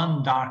 that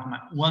one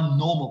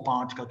normal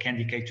particle can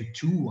decay to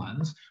 2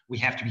 ones. We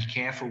have to be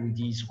careful with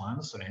these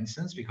ones, for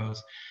instance,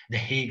 because the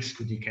Higgs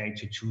could decay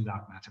to 2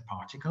 dark matter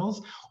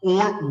particles,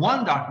 or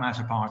one dark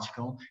matter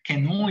particle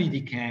can only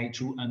decay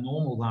to a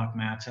normal dark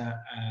matter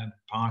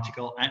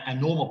particle, a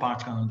normal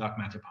particle and a dark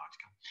matter particle.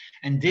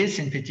 And this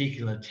in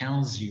particular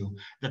tells you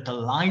that the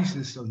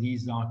lightest of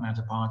these dark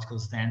matter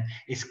particles then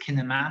is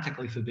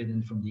kinematically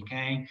forbidden from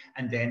decaying,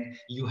 and then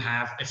you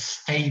have a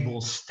stable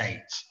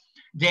state.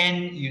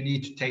 Then you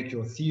need to take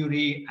your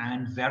theory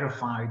and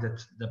verify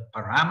that the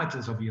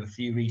parameters of your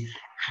theory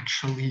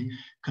actually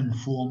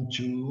conform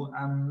to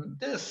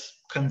this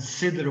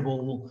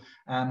considerable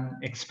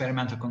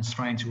experimental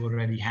constraint you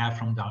already have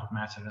from dark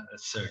matter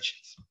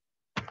searches.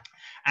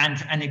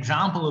 And an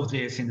example of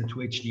this in the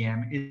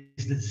 2HDM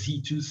is the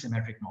Z2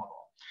 symmetric model.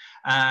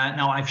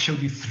 Now, I've showed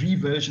you 3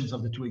 versions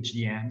of the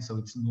 2HDM, so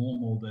it's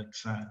normal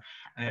that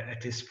at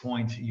this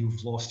point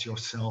you've lost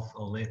yourself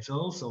a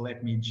little. So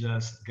let me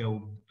just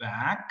go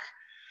back.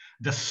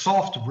 The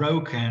soft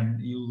broken,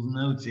 you'll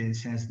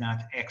notice, has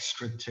that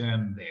extra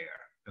term there.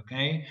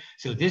 Okay,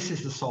 so this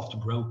is the soft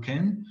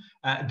broken.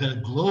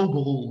 The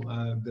global,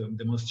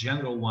 the most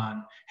general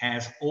one,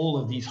 has all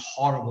of these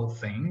horrible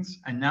things.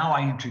 And now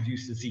I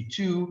introduce the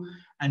Z2,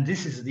 and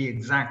this is the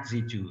exact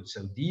Z2.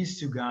 So these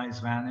 2 guys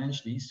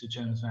vanish, these 2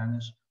 terms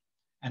vanish,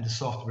 and the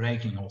soft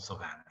breaking also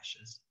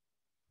vanishes.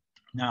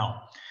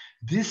 Now,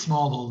 this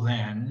model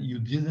then, you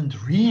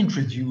didn't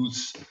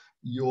reintroduce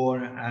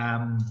your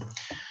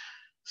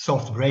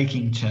soft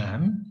breaking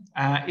term.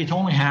 It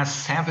only has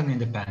 7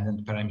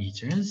 independent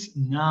parameters.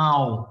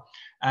 Now,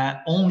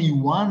 only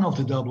one of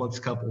the doublets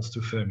couples to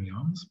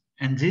fermions.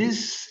 And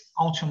this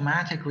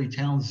automatically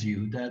tells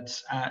you that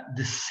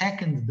the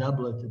second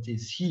doublet that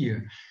is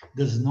here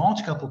does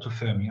not couple to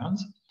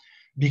fermions,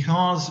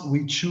 because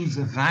we choose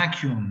a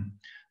vacuum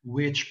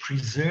which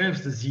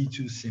preserves the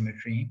Z2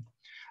 symmetry.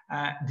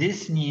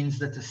 This means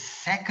that the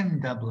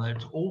second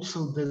doublet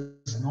also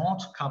does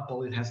not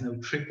couple. It has no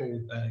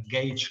triple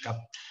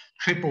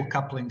triple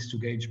couplings to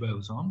gauge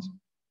bosons.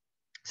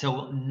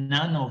 So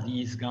none of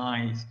these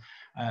guys,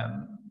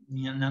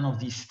 none of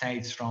these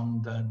states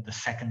from the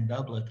second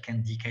doublet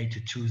can decay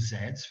to 2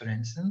 Zs, for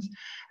instance.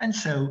 And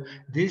so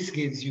this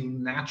gives you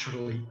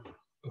naturally,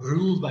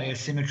 ruled by a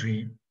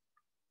symmetry,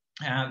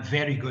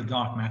 very good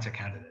dark matter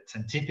candidates.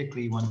 And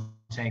typically one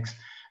takes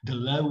the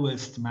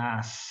lowest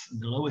mass,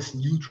 the lowest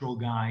neutral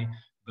guy,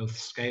 both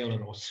scalar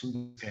or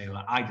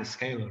pseudoscalar, either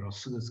scalar or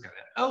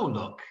pseudoscalar. Oh,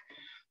 look,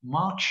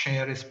 Mark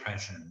Scher is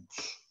present.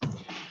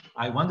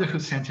 I wonder who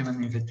sent him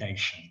an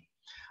invitation.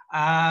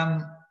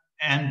 And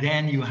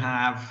then you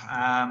have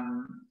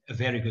a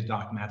very good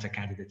dark matter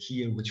candidate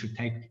here, which we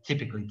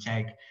typically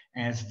take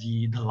as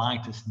the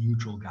lightest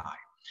neutral guy.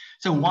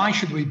 So why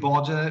should we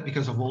bother?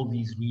 Because of all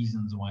these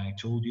reasons why I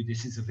told you,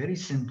 this is a very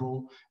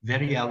simple,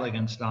 very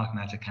elegant dark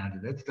matter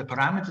candidate. The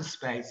parameter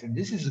space, and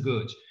this is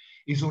good,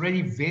 is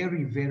already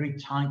very, very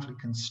tightly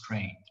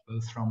constrained,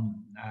 both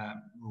from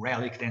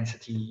relic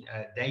density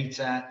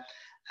data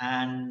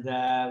and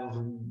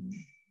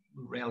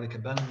relic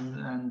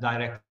abundance and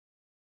direct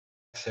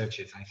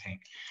searches, I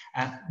think.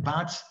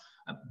 But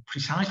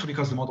precisely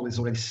because the model is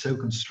already so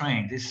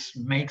constrained, this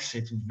makes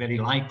it very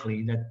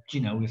likely that,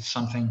 you know, if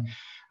something,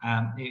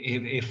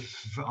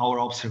 if our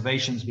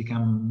observations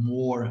become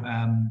more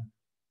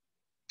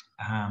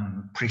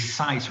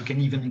precise, we can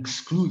even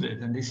exclude it.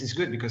 And this is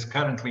good because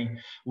currently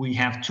we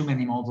have too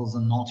many models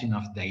and not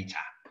enough data.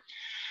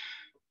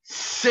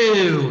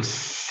 So,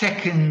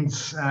 second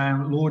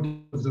Lord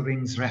of the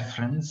Rings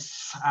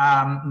reference,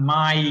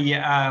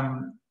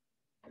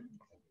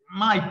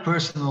 my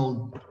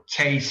personal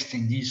taste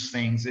in these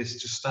things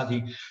is to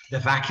study the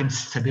vacuum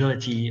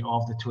stability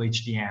of the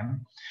 2HDM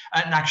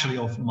and actually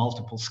of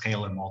multiple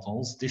scalar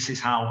models. This is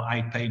how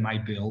I pay my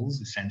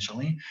bills,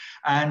 essentially.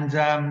 And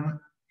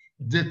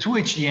the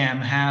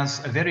 2HDM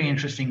has a very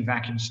interesting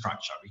vacuum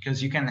structure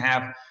because you can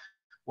have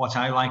what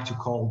I like to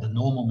call the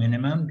normal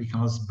minimum,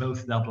 because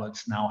both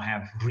doublets now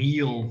have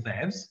real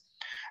VEVs.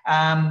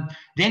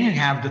 Then you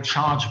have the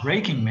charge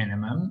breaking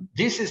minimum.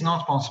 This is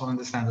not possible in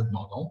the standard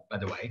model, by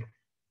the way.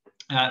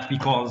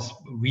 Because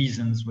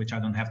reasons which I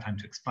don't have time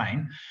to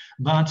explain.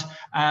 But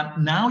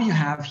now you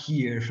have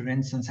here, for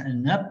instance,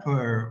 an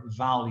upper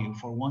value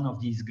for one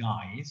of these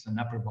guys, an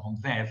upper bound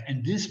VEV,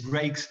 and this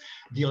breaks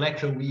the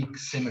electroweak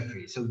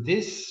symmetry. So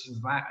this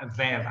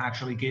VEV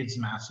actually gives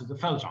mass to the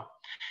photon.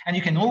 And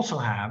you can also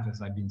have,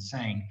 as I've been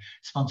saying,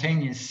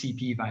 spontaneous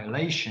CP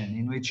violation,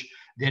 in which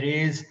there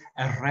is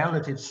a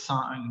relative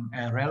sign,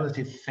 a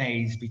relative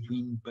phase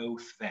between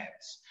both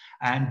VEVs.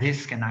 And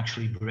this can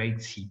actually break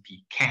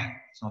CP.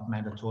 It's not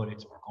mandatory,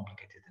 it's more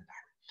complicated than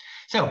that.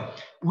 So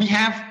we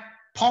have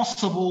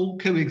possible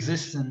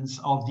coexistence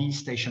of these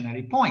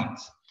stationary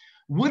points.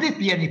 Would it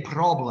be any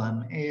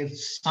problem if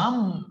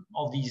some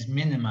of these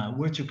minima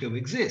were to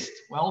coexist?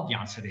 Well, the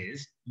answer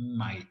is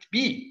might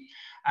be.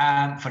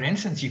 For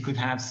instance, you could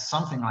have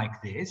something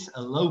like this,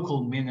 a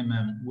local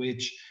minimum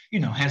which, you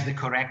know, has the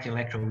correct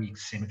electroweak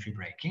symmetry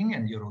breaking,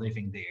 and you're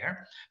living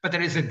there. But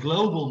there is a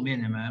global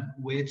minimum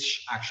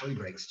which actually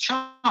breaks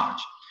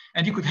charge.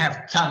 And you could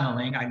have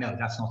tunneling. I know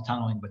that's not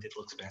tunneling, but it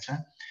looks better.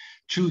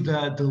 To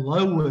the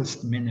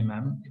lowest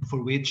minimum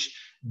for which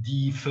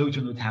the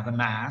photon would have a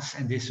mass,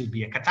 and this would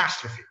be a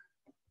catastrophe.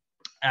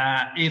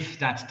 If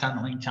that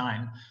tunneling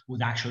time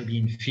would actually be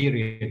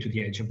inferior to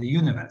the age of the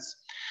universe.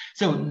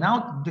 So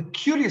now the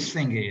curious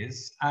thing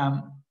is,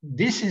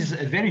 this is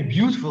a very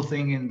beautiful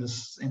thing in the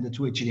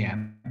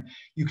 2HDM.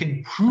 You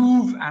can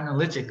prove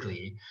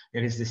analytically,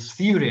 there is this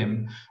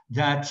theorem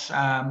that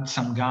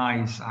some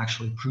guys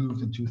actually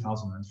proved in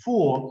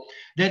 2004,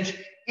 that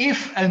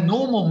if a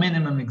normal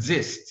minimum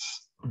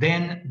exists,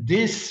 then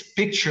this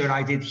picture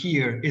I did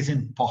here is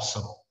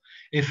impossible.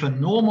 If a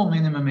normal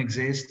minimum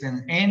exists,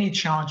 then any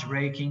charge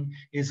breaking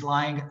is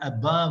lying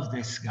above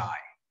this guy,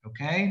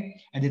 okay?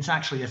 And it's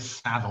actually a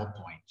saddle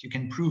point. You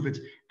can prove it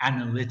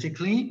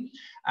analytically.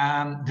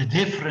 The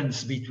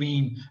difference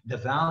between the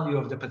value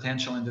of the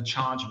potential and the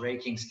charge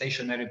breaking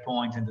stationary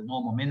point and the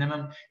normal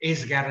minimum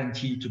is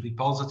guaranteed to be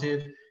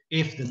positive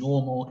if the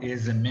normal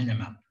is a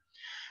minimum.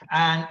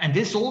 And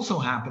this also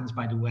happens,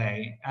 by the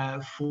way,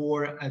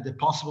 for the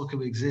possible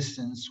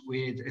coexistence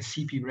with a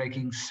CP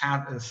breaking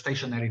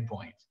stationary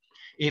point.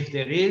 If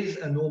there is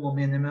a normal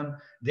minimum,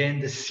 then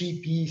the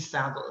CP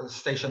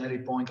stationary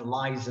point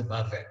lies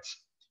above it.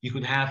 You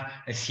could have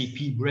a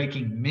CP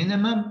breaking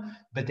minimum,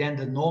 but then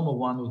the normal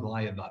one would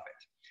lie above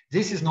it.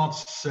 This is not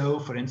so,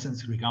 for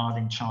instance,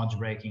 regarding charge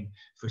breaking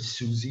for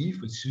SUSY.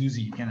 For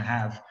SUSY, you can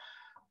have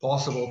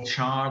possible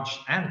charge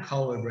and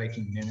color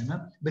breaking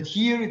minimum. But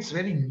here it's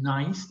very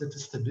nice that the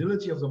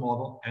stability of the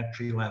model at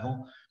tree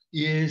level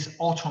is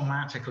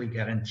automatically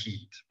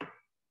guaranteed.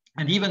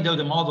 And even though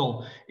the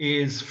model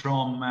is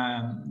from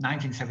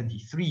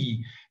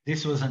 1973,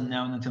 this was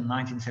unknown until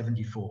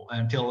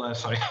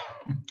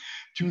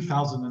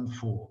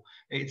 2004.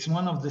 It's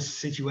one of the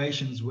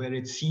situations where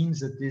it seems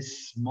that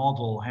this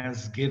model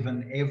has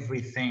given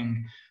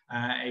everything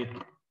it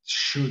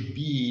should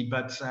be,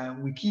 but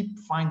we keep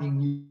finding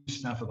new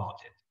stuff about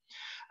it.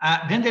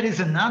 Then there is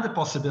another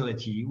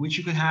possibility, which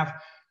you could have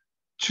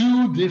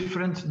two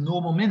different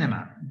normal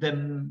minima. The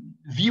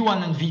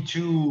V1 and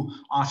V2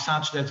 are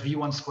such that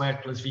V1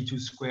 squared plus V2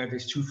 squared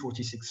is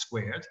 246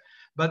 squared.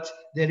 But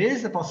there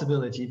is the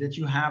possibility that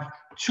you have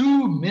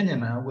two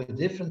minima with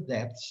different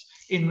depths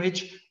in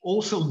which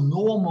also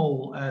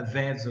normal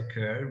VEVs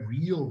occur,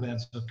 real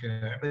VEVs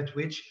occur, but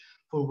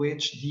for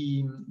which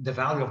the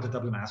value of the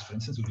double mass, for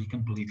instance, would be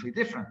completely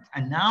different.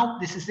 And now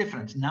this is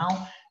different.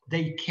 Now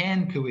they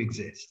can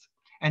coexist.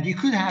 And you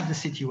could have the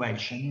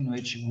situation in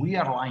which we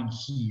are lying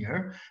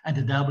here and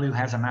the W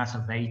has a mass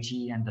of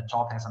 80 and the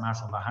top has a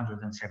mass of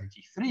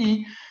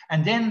 173.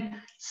 And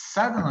then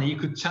suddenly you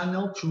could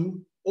tunnel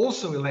to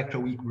also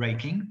electroweak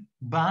breaking,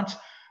 but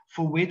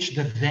for which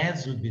the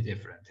VEVs would be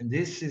different. And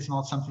this is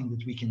not something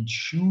that we can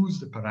choose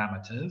the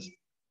parameters.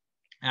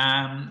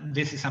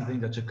 This is something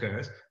that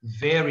occurs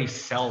very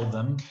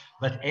seldom,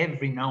 but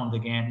every now and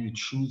again you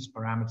choose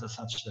parameters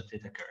such that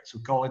it occurs.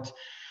 We call it,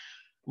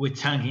 with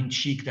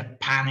tongue-in-cheek, the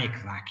panic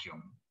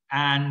vacuum.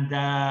 And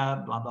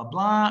blah, blah,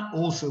 blah.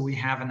 Also, we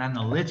have an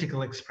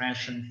analytical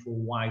expression for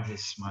why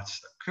this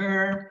must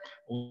occur,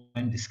 or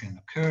when this can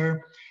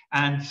occur.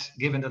 And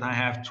given that I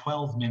have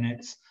 12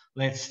 minutes,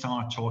 let's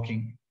start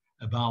talking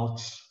about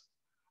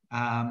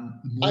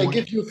I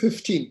give you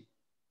 15.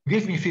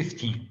 Give me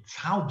 15.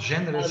 How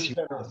generous you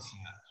are.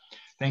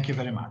 Thank you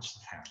very much.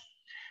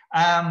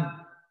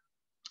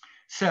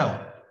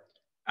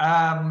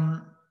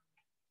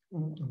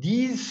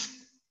 These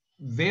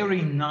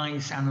very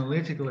nice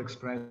analytical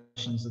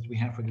expressions that we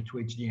have for the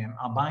 2HDM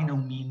are by no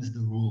means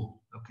the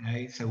rule,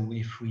 okay? So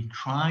if we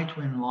try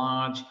to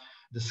enlarge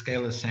the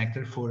scalar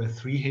sector for a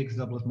 3 Higgs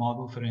doublet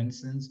model, for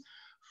instance,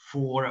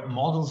 for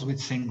models with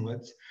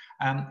singlets,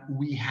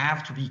 we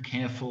have to be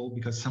careful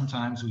because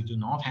sometimes we do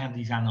not have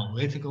these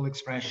analytical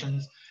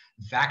expressions.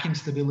 Vacuum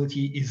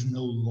stability is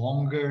no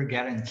longer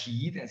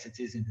guaranteed as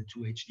it is in the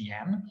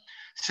 2HDM.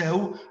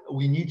 So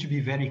we need to be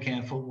very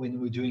careful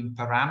when we're doing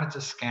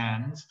parameter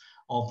scans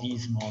of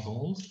these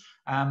models.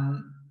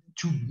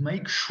 to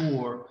make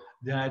sure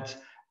that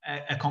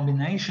a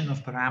combination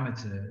of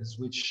parameters,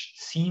 which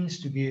seems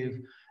to give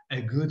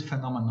a good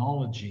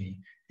phenomenology,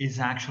 is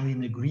actually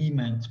in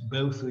agreement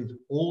both with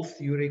all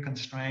theory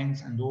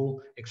constraints and all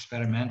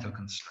experimental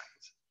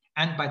constraints.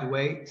 And by the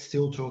way,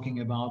 still talking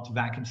about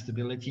vacuum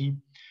stability,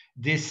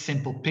 this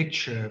simple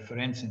picture, for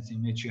instance,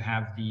 in which you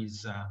have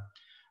these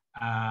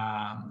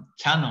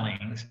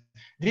tunnelings,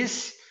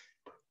 this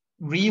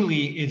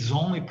really is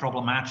only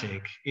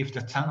problematic if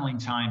the tunneling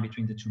time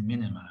between the two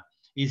minima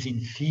is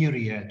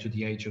inferior to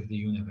the age of the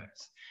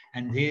universe.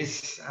 And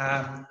this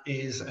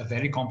is a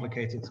very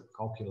complicated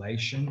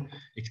calculation.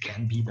 It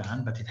can be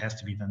done, but it has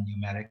to be done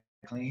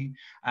numerically.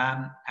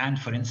 And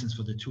for instance,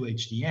 for the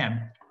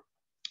 2HDM,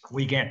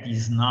 we get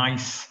these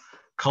nice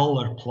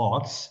color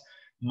plots.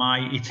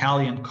 My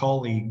Italian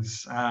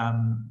colleagues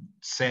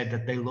said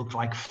that they look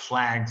like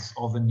flags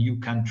of a new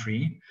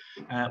country.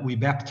 We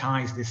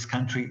baptized this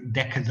country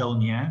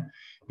Decadonia,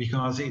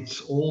 because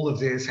it's all of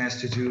this has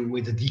to do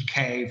with the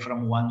decay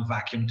from one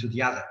vacuum to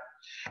the other.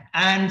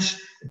 And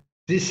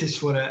this is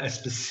for a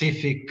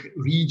specific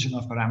region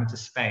of parameter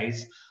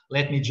space.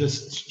 Let me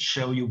just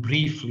show you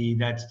briefly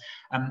that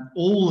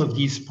all of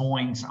these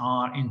points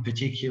are in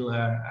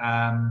particular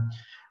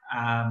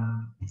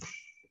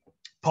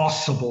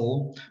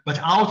possible, but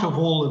out of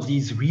all of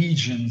these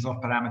regions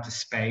of parameter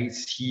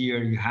space,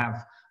 here you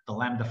have the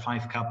lambda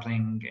 5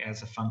 coupling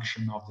as a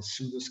function of the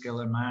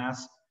pseudoscalar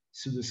mass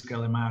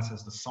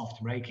as the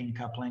soft breaking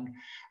coupling.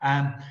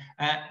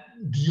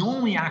 The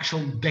only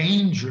actual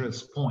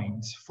dangerous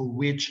points for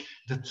which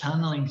the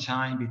tunneling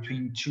time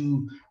between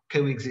two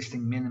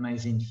coexisting minima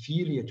is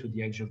inferior to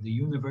the age of the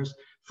universe,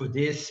 for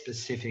this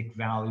specific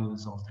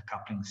values of the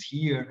couplings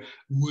here,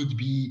 would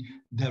be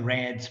the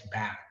red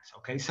bands.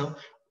 Okay, so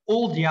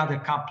all the other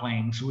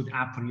couplings would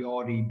a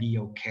priori be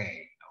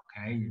okay.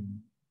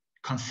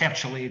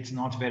 Conceptually, it's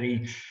not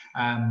very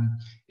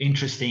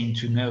interesting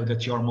to know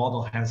that your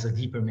model has a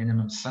deeper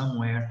minimum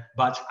somewhere,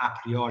 but a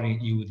priori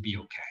you would be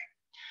okay.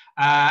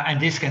 And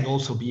this can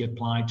also be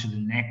applied to the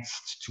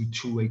next to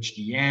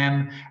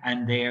 2HDM,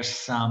 and there's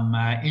some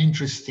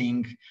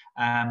interesting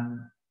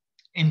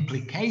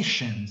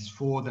implications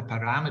for the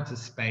parameter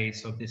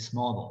space of this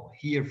model.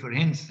 Here, for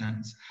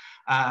instance,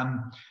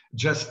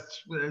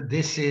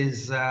 this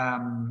is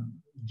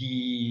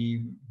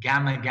the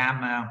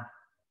gamma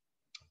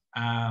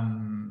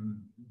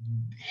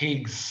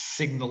Higgs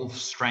signal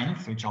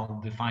strength, which I'll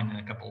define in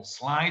a couple of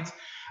slides.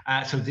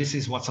 So this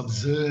is what's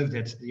observed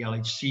at the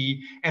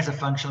LHC as a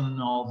function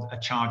of a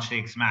charged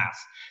Higgs mass.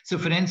 So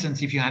for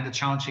instance, if you had a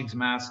charged Higgs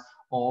mass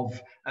of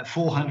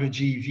 400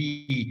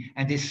 GeV,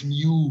 and this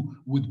mu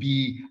would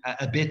be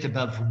a bit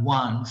above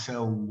 1,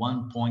 so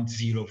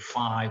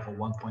 1.05 or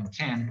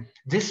 1.10,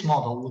 this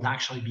model would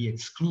actually be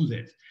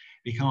excluded,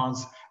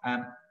 because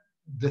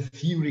the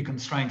theory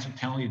constraints would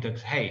tell you that,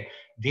 hey,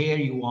 there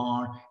you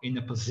are in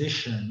a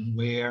position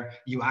where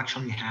you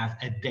actually have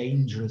a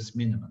dangerous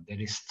minimum. There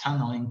is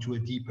tunneling to a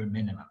deeper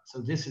minimum. So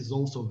this is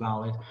also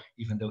valid,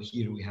 even though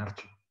here we have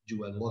to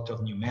do a lot of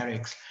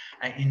numerics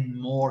in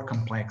more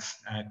complex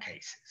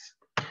cases.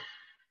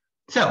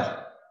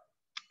 So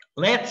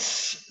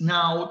let's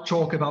now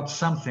talk about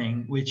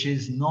something which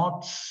is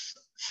not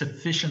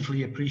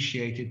sufficiently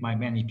appreciated by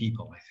many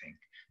people, I think,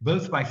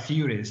 both by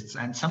theorists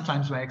and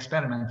sometimes by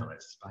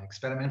experimentalists.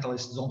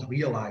 Experimentalists don't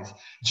realize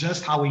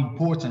just how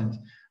important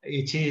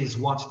it is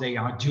what they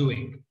are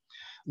doing.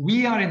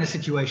 We are in a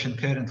situation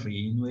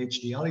currently in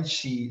which the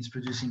LHC is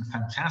producing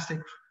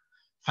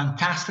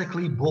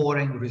fantastically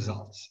boring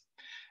results.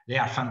 They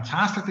are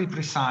fantastically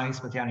precise,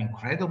 but they are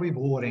incredibly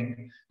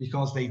boring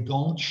because they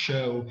don't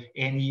show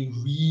any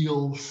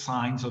real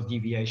signs of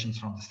deviations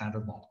from the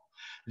standard model.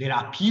 There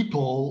are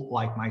people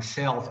like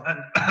myself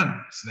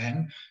and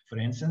Sven, for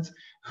instance,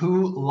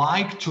 who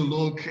like to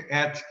look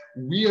at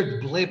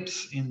weird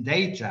blips in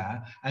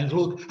data and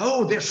look,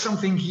 oh, there's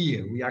something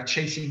here. We are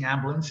chasing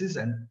ambulances,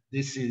 and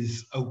this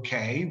is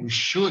okay. We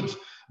should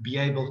be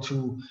able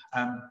to,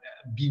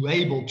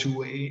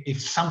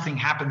 if something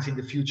happens in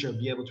the future,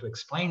 be able to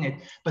explain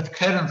it. But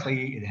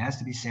currently, it has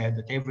to be said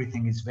that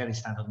everything is very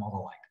standard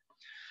model-like.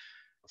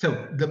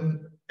 So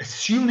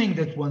assuming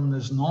that one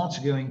is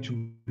not going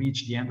to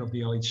reach the end of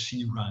the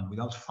LHC run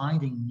without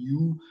finding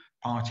new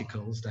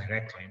particles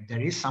directly,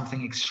 there is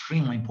something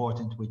extremely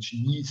important which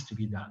needs to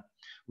be done,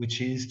 which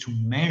is to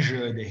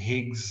measure the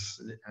Higgs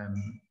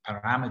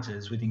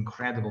parameters with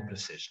incredible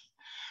precision.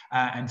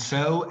 And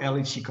so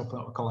LHC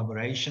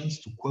collaborations,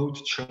 to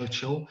quote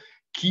Churchill,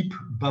 keep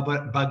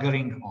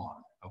buggering on,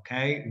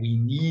 okay? We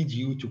need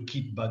you to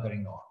keep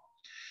buggering on.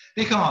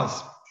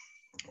 Because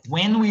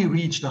when we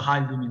reach the high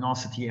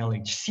luminosity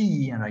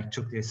LHC, and I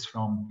took this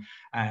from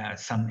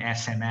some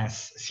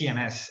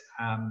CMS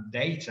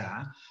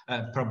data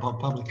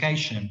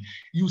publication,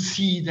 you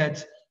see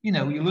that, you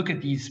know, you look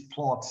at these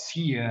plots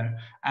here,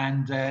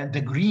 and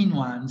the green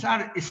ones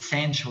are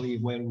essentially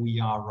where we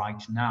are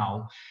right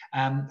now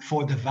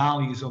for the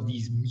values of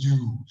these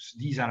mu's.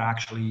 These are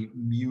actually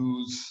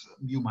mu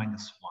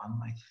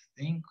 -1, I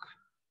think.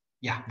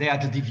 Yeah, they are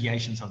the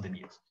deviations of the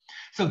mu's.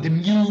 So the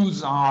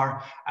mu's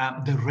are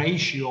the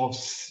ratio of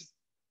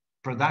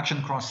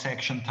production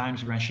cross-section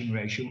times branching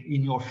ratio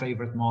in your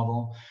favorite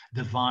model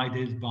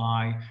divided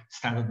by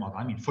standard model.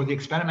 I mean, for the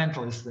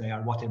experimentalists, they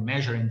are what they're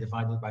measuring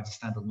divided by the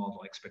standard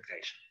model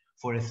expectation.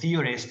 For a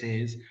theorist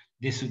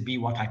this would be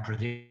what I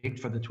predict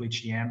for the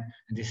 2HDM,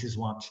 and this is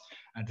what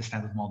the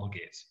standard model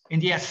gives. In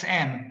the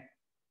SM,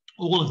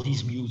 all of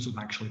these mu's would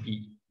actually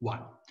be 1.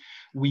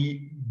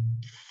 We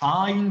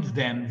find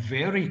them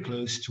very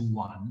close to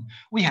 1.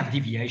 We have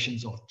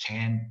deviations of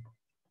 10,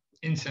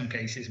 in some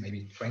cases,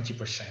 maybe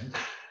 20%.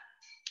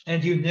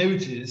 And you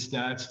notice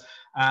that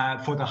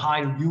for the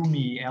high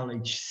Rumi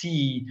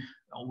LHC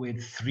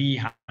with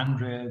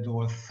 300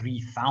 or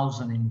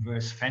 3000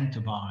 inverse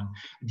femtobarn,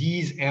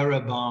 these error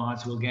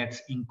bars will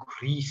get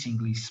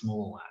increasingly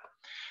smaller.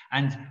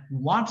 And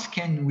what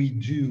can we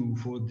do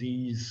for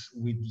these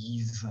with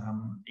these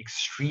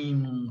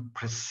extreme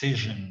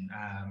precision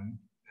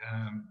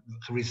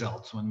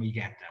results when we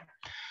get them?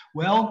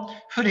 Well,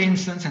 for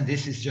instance, and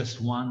this is just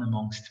one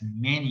amongst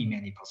many,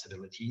 many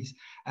possibilities,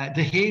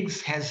 the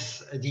Higgs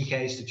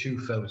decays to 2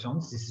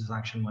 photons. This is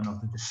actually one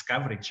of the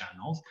discovery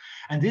channels.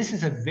 And this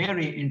is a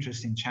very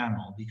interesting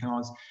channel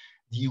because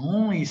the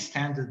only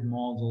standard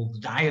model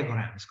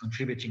diagrams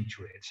contributing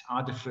to it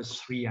are the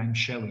first 3 I'm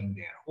showing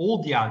there.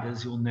 All the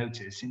others, you'll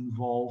notice,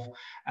 involve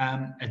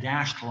a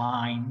dashed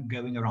line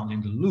going around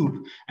in the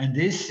loop. And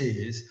this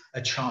is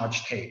a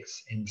charged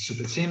Higgs. In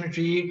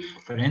supersymmetry,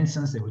 for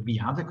instance, there would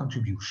be other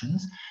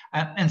contributions.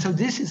 And so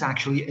this is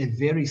actually a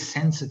very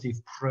sensitive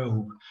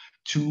probe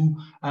to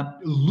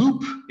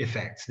loop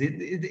effects.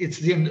 It's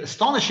the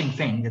astonishing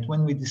thing that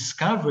when we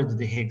discovered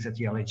the Higgs at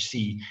the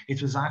LHC,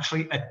 it was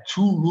actually a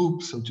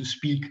 2-loop, so to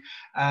speak,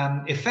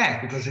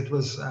 effect, because it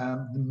was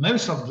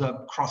most of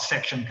the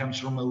cross-section comes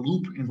from a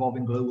loop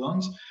involving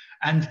gluons,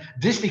 and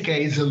this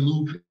decay is a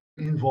loop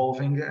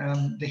involving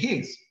the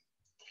Higgs.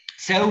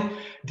 So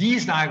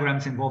these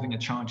diagrams involving a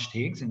charged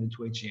Higgs in the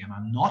 2HDM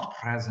are not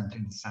present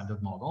in the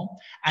standard model,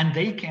 and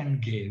they can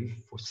give,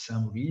 for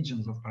some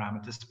regions of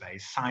parameter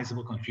space,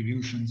 sizable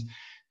contributions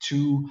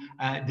to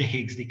the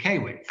Higgs decay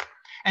wave.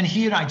 And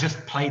here I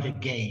just played a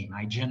game.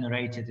 I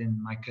generated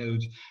in my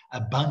code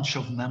a bunch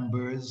of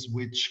numbers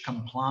which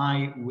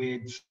comply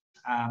with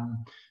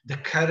the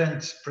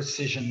current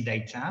precision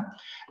data.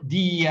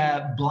 The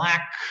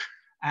black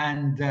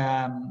and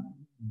the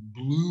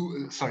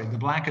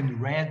black and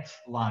red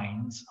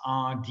lines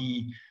are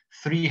the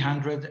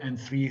 300 and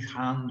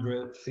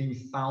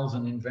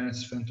 3000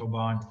 inverse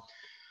femtobarn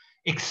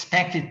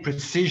expected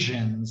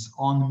precisions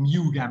on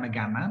mu gamma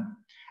gamma.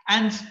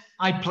 And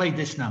I played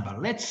this number.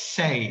 Let's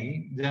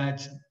say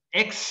that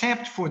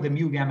except for the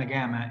mu gamma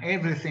gamma,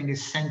 everything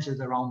is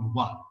centered around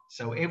 1.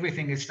 So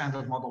everything is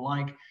standard model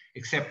like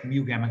except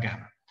mu gamma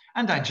gamma.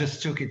 And I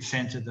just took it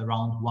centered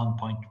around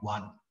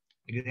 1.1.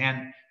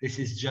 Again, this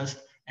is just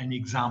an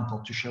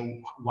example to show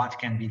what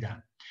can be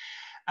done.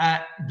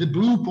 The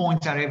blue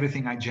points are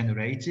everything I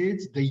generated.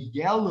 The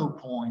yellow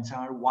points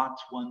are what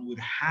one would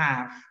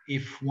have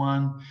if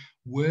one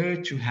were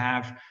to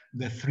have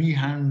the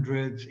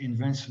 300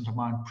 inverse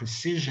femtobarn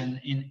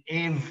precision in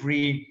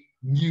every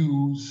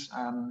mu's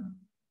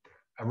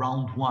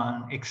around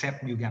 1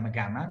 except mu gamma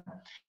gamma.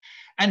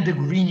 And the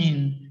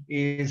green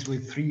is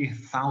with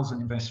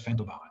 3000 inverse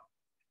femtobarn.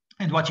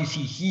 And what you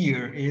see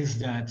here is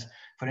that,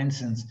 for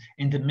instance,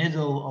 in the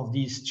middle of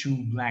these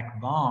 2 black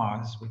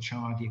bars, which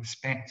are the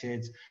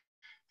expected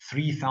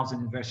 3000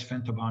 inverse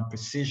femtobarn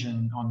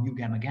precision on mu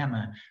gamma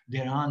gamma,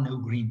 there are no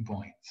green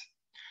points,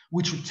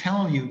 which would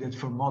tell you that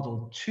for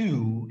model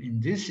 2, in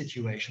this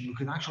situation, we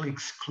could actually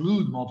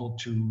exclude model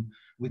 2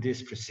 with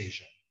this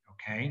precision,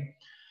 okay?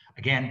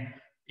 Again,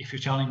 if you're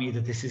telling me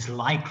that this is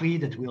likely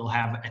that we'll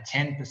have a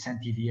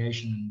 10%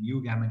 deviation in mu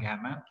gamma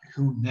gamma,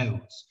 who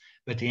knows?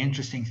 But the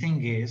interesting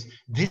thing is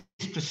this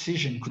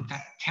precision could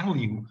tell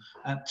you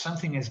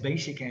something as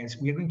basic as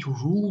we are going to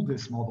rule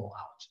this model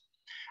out.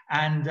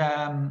 And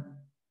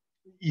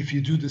if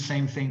you do the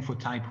same thing for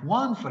type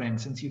 1, for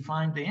instance, you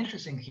find the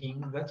interesting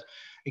thing that,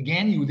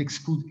 again, you would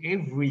exclude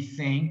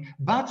everything,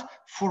 but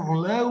for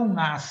low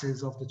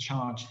masses of the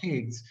charged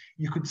Higgs,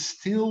 you could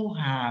still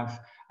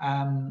have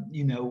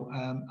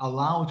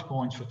allowed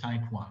points for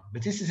type 1.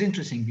 But this is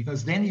interesting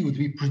because then you would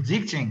be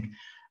predicting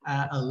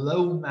a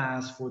low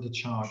mass for the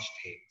charged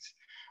Higgs.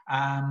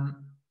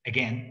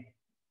 Again,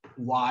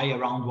 why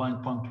around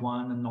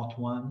 1.1 and not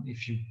 1?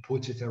 If you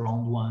put it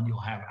around 1, you'll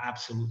have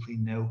absolutely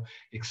no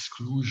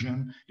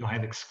exclusion. You'll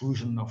have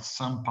exclusion of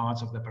some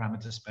parts of the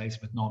parameter space,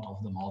 but not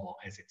of the model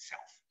as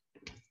itself.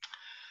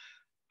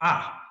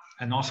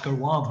 An Oscar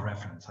Wilde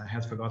reference. I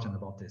had forgotten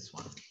about this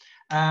one.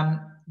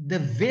 The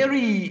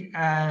very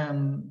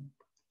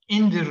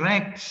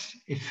indirect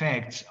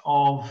effect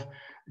of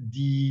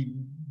the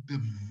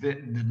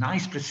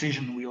nice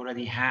precision we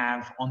already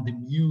have on the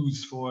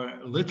mu's for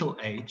little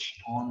h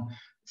on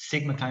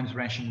sigma times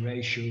branching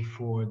ratio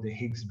for the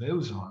Higgs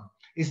boson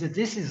is that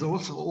this is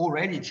also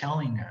already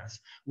telling us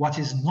what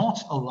is not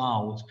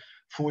allowed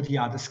for the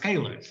other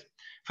scalars.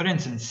 For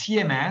instance,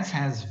 CMS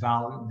has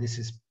value, this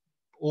is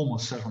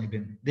almost certainly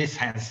been, this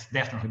has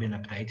definitely been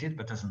updated,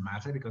 but doesn't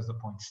matter because the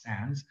point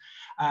stands,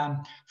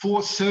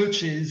 for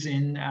searches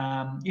in,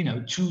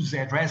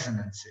 2Z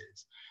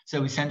resonances.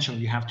 So essentially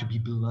you have to be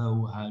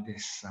below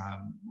this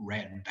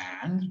red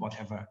band,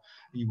 whatever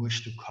you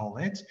wish to call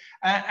it.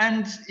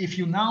 And if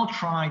you now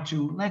try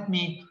to, let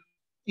me,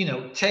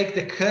 take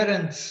the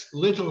current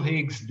little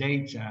Higgs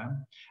data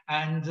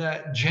and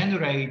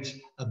generate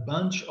a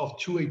bunch of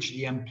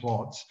 2HDM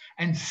plots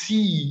and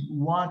see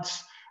what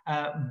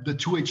the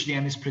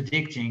 2HDM is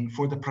predicting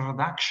for the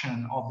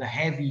production of the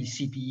heavy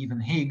CP even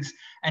Higgs,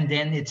 and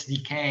then it's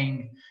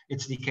decay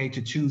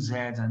to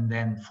 2Z and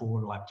then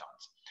 4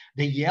 leptons.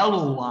 The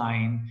yellow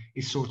line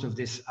is sort of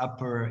this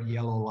upper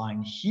yellow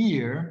line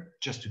here,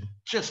 just to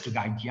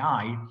guide the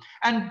eye,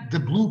 and the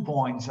blue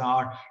points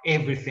are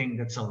everything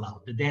that's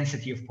allowed. The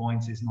density of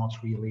points is not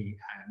really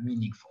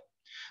meaningful.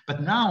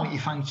 But now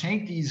if I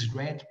take these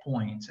red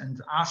points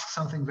and ask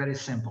something very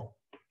simple,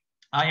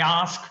 I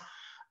ask,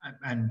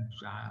 and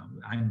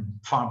I'm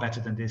far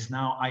better than this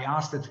now, I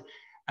ask that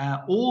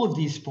all of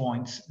these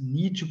points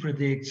need to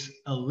predict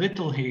a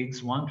little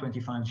Higgs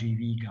 125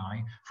 GeV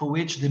guy for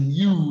which the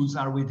mu's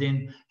are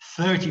within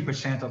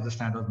 30% of the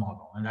standard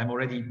model. And I'm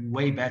already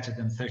way better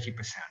than 30%.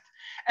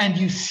 And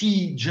you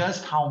see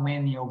just how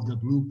many of the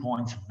blue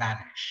points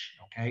vanish,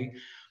 okay?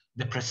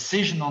 The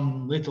precision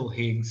on little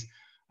Higgs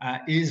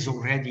is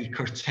already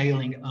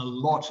curtailing a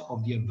lot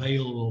of the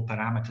available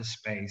parameter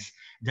space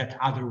that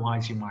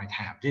otherwise you might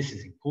have. This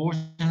is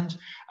important.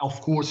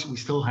 Of course, we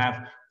still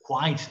have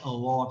quite a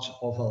lot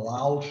of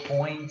allowed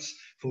points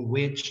for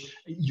which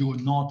you're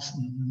not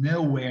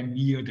nowhere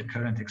near the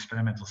current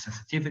experimental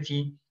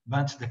sensitivity,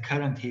 but the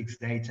current Higgs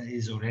data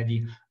is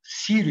already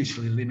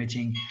seriously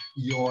limiting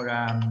your,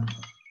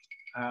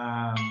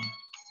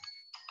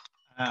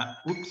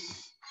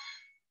 oops,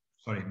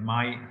 sorry,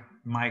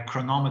 my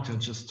chronometer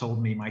just told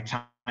me my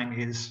time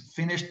is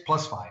finished,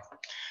 +5.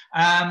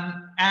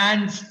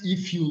 And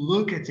if you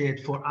look at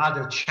it for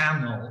other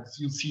channels,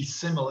 you'll see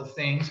similar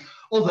things,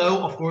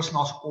 although of course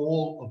not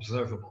all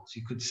observables.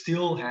 You could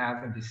still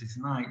have, and this is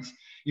nice,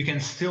 you can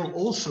still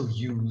also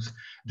use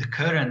the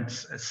current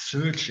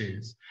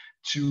searches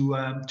to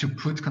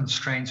put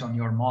constraints on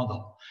your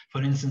model.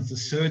 For instance, the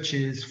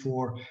searches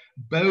for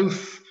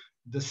both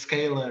the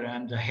scalar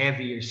and the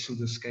heavier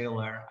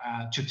pseudoscalar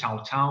to tau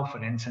tau,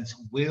 for instance,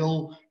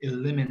 will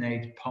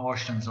eliminate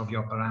portions of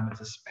your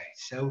parameter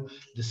space. So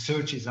the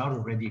searches are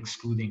already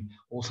excluding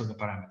also the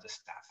parameter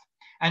stuff.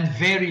 And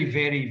very,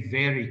 very,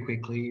 very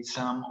quickly,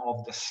 some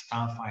of the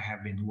stuff I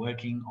have been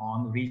working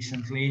on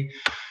recently.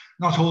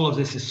 Not all of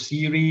this is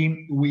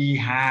theory. We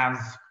have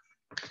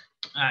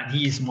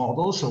these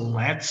models, so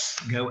let's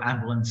go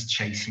ambulance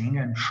chasing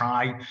and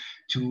try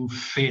to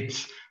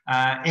fit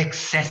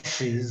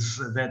excesses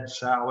that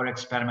our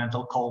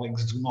experimental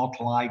colleagues do not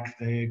like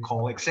to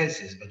call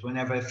excesses. But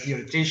whenever a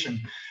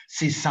theoretician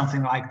sees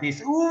something like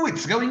this, ooh,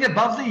 it's going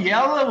above the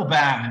yellow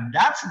band,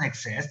 that's an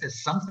excess,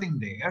 there's something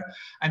there.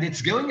 And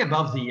it's going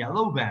above the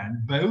yellow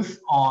band, both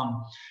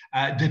on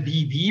the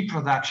BB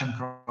production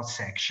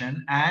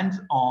cross-section and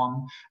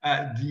on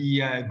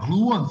the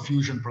gluon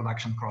fusion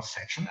production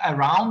cross-section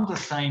around the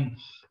same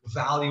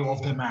value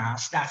of the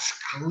mass. That's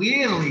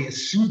clearly a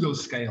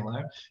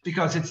pseudoscalar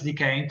because it's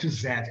decaying to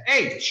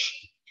ZH.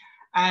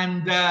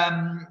 And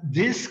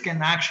this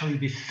can actually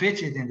be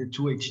fitted in the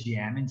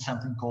 2HDM in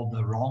something called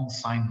the wrong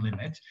sign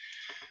limit.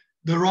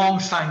 The wrong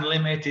sign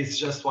limit is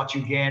just what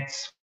you get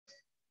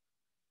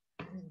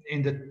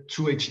in the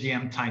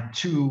 2HDM type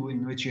 2,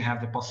 in which you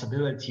have the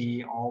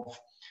possibility of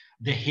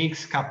the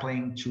Higgs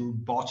coupling to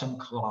bottom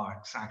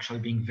quarks actually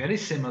being very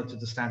similar to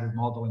the standard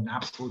model in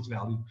absolute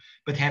value,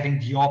 but having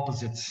the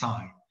opposite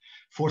sign.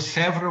 For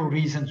several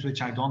reasons,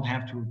 which I don't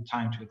have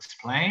time to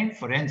explain.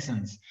 For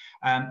instance,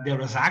 there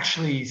was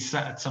actually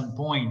at some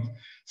point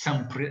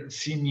some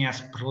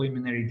CMES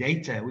preliminary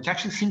data, which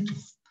actually seemed to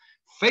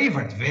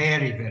favor it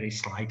very, very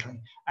slightly.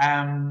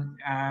 The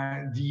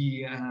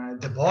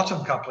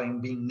bottom coupling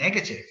being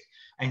negative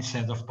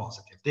instead of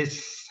positive.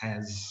 This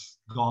has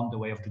gone the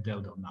way of the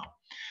dodo now.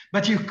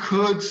 But you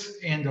could,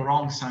 in the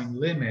wrong sign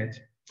limit,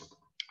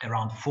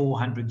 around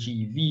 400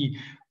 GeV,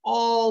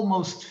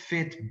 almost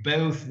fit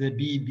both the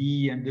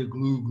BB and the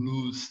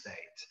glue state.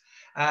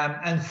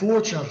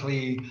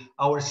 Unfortunately,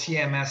 our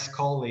CMS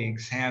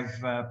colleagues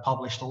have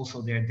published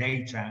also their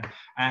data,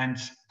 and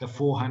the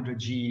 400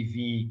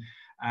 GeV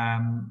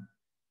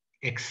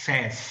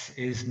excess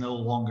is no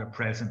longer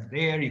present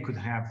there. You could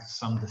have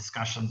some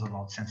discussions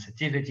about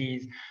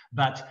sensitivities,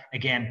 but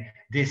again,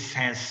 this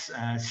has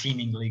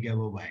seemingly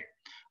go away.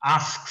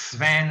 Ask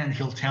Sven and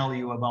he'll tell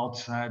you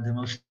about the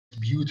most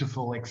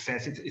beautiful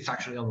excess. It's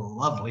actually a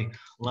lovely,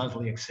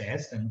 lovely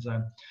excess, and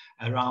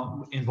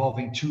around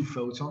involving 2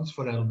 photons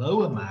for a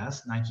lower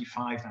mass,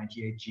 95,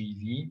 98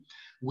 GeV,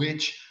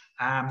 which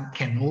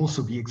can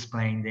also be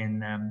explained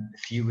in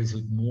theories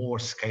with more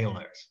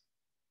scalars.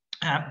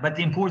 But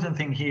the important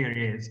thing here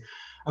is,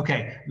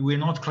 okay, we're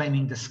not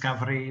claiming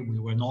discovery. We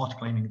were not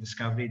claiming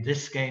discovery.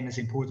 This game is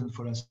important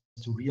for us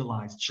to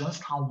realize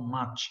just how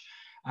much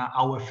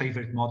our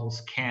favorite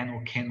models can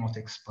or cannot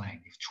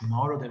explain. If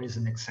tomorrow there is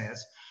an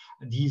excess,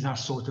 these are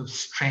sort of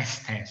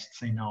stress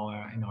tests in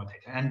our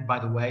data. And by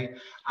the way,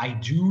 I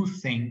do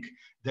think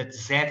that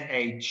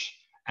ZH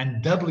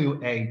and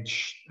WH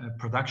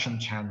production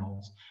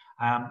channels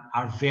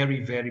are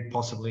very, very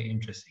possibly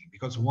interesting,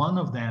 because one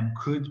of them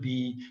could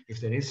be, if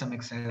there is some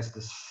excess,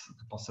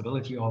 the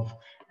possibility of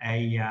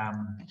a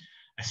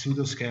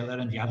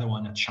pseudoscalar, and the other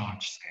one a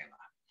charge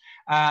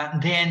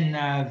scalar. Then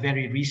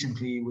very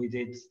recently we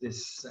did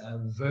this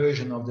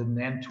version of the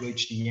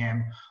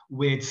NEM2HDM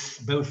with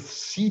both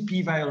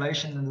CP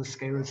violation in the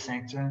scalar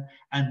sector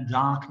and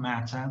dark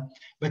matter.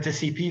 But the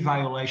CP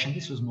violation,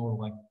 this was more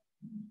like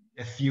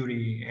a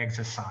theory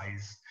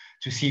exercise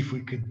to see if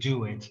we could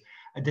do it.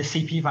 The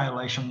CP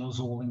violation was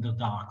all in the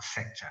dark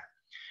sector.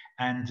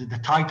 And the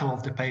title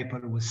of the paper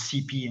was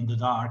CP in the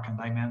dark, and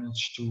I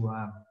managed to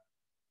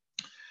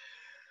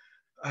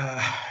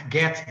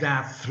get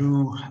that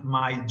through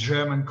my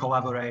German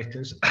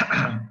collaborators,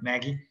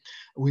 Maggie,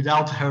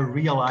 without her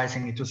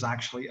realizing it was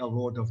actually a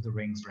Lord of the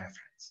Rings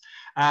reference.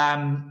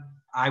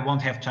 I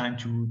won't have time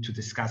to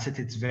discuss it.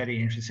 It's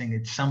very interesting.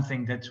 It's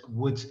something that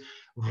would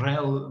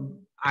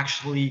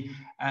actually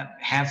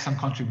have some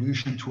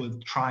contribution to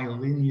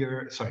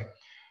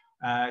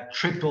a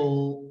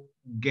triple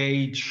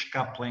gauge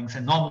couplings,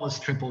 anomalous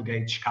triple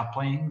gauge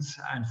couplings.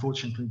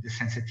 Unfortunately, the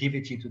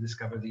sensitivity to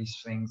discover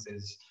these things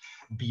is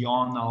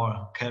beyond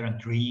our current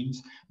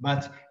dreams,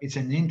 but it's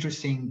an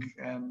interesting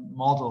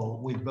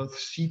model with both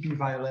CP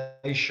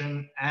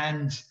violation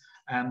and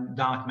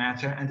dark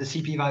matter, and the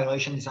CP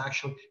violation is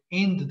actually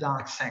in the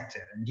dark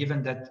sector. And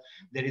given that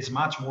there is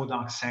much more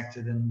dark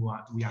sector than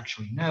what we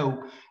actually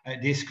know,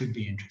 this could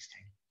be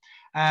interesting.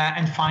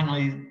 And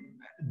finally,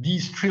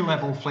 these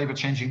tree-level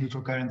flavor-changing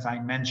neutral currents I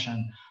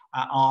mentioned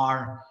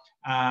are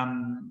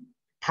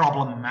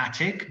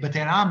problematic, but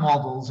there are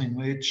models in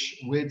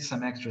which, with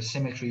some extra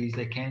symmetries,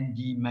 they can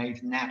be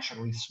made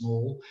naturally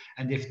small.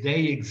 And if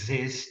they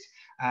exist,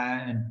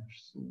 and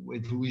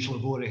with Luís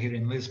Lavoura here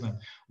in Lisbon,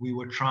 we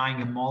were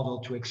trying a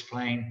model to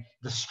explain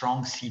the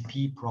strong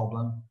CP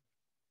problem.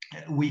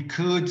 We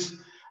could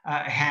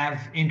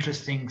have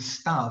interesting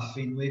stuff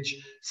in which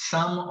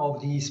some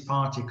of these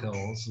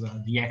particles,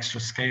 the extra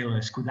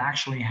scalars, could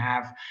actually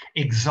have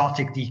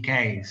exotic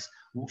decays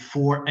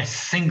for a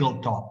single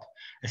top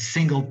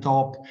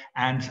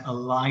and a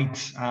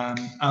light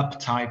up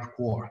type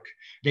quark.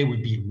 They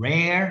would be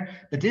rare,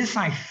 but this,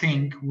 I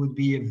think, would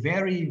be a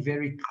very,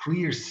 very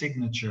clear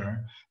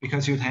signature,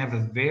 because you'd have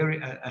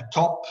a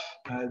top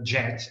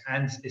jet,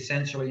 and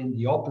essentially in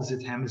the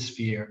opposite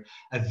hemisphere,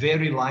 a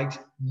very light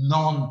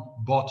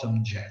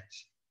non-bottom jet.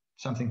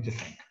 Something to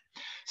think.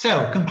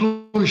 So,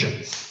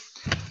 conclusions.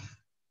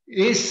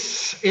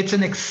 It's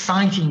an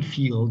exciting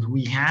field.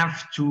 We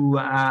have to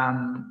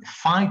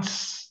fight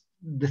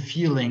the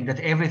feeling that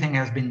everything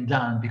has been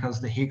done because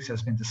the Higgs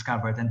has been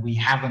discovered and we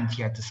haven't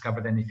yet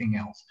discovered anything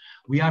else.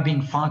 We are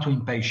being far too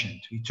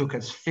impatient. It took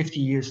us 50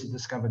 years to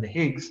discover the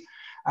Higgs.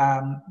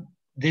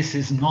 This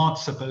is not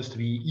supposed to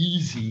be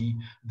easy.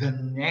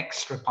 The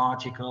extra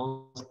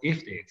particles,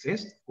 if they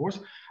exist, of course,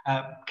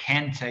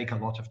 can take a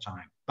lot of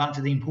time. But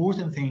the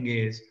important thing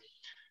is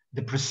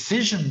the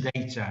precision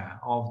data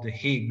of the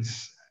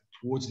Higgs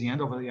towards the end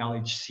of the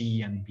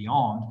LHC and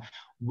beyond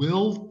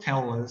will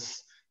tell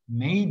us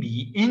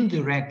maybe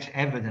indirect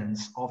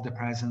evidence of the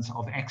presence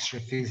of extra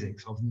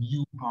physics, of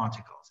new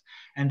particles.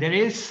 And there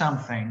is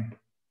something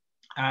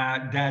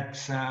that,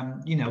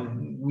 you know,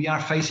 we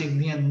are facing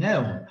the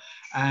unknown,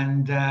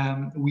 and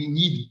we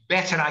need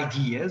better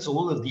ideas.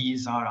 All of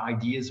these are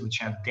ideas which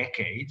have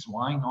decades.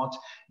 Why not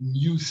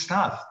new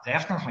stuff?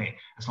 Definitely,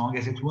 as long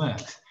as it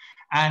works.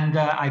 And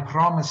I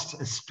promised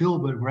a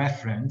Spielberg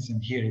reference,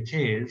 and here it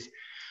is.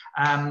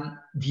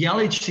 The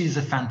LHC is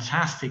a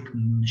fantastic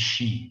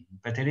machine,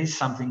 but there is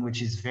something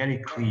which is very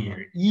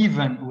clear.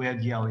 Even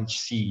with the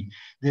LHC,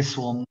 this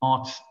will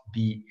not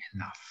be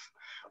enough.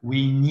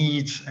 We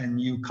need a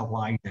new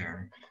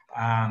collider,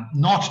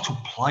 not to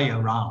play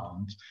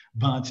around,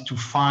 but to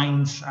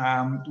find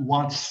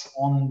what's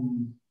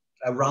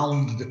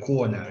around the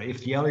corner.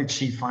 If the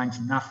LHC finds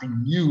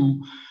nothing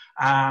new,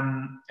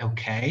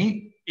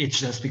 okay,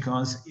 it's just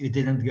because it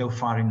didn't go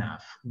far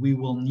enough. We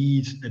will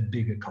need a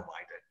bigger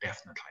collider,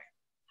 definitely.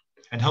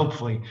 And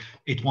hopefully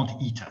it won't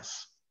eat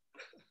us.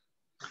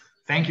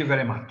 Thank you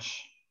very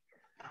much.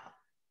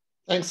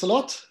 Thanks a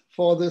lot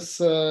for this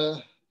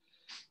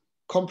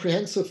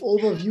comprehensive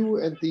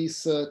overview and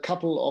these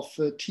couple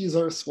of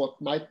teasers what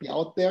might be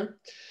out there.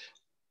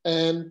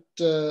 And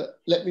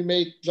let me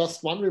make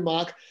just one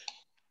remark.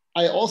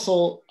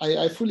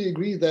 I fully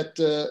agree that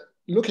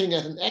looking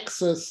at an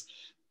axis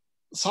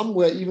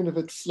somewhere, even if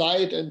it's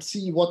slide and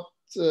see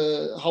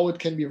how it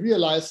can be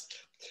realized,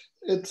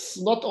 it's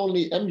not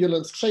only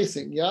ambulance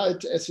tracing. Yeah,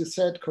 as you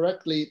said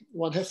correctly,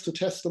 one has to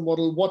test the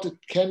model, what it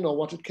can or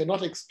what it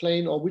cannot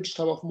explain, or which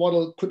type of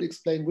model could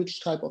explain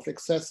which type of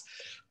excess,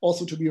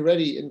 also to be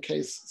ready in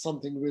case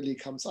something really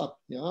comes up.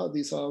 Yeah,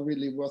 these are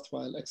really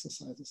worthwhile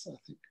exercises, I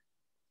think.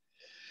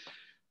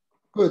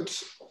 Good.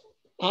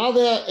 Are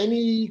there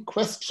any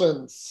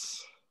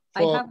questions?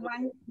 I have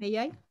one, may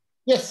I?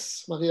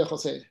 Yes, Maria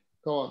Jose,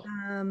 go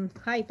on.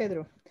 Hi,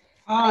 Pedro.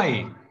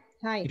 Hi.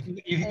 Hi.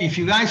 If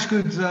you guys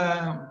could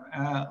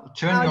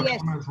turn your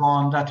cameras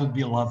on, that would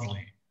be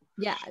lovely.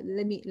 Yeah,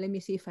 let me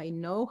see if I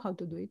know how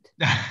to do it.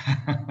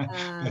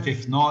 But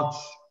if not,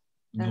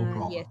 no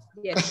problem.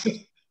 Yes.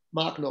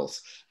 Mark knows.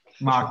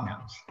 Mark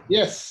knows.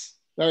 Yes,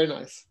 very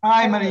nice.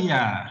 Hi,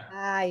 Maria.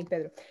 Hi,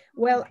 Pedro.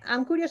 Well,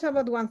 I'm curious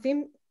about one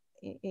thing,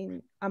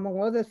 among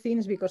other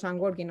things, because I'm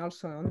working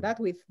also on that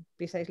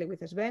precisely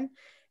with Sven.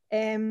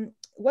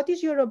 What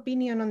is your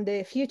opinion on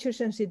the future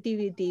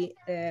sensitivity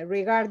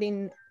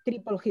regarding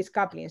triple Higgs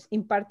couplings,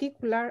 in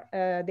particular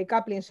the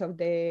couplings of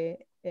the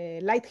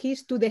light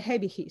Higgs to the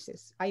heavy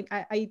Higgses?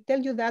 I tell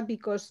you that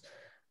because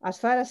as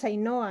far as I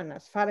know and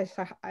as far as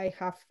I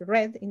have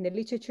read in the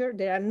literature,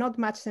 there are not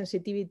much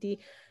sensitivity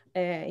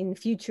in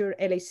future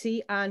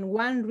LHC, and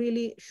one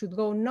really should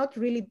go not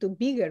really to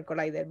bigger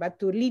collider, but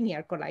to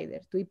linear collider,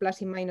 to E plus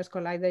E minus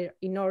collider,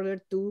 in order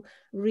to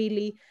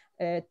really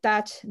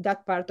touch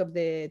that part of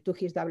the two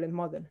Higgs doublet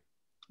model.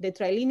 The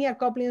trilinear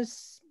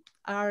couplings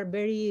are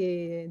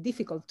very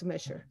difficult to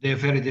measure. They're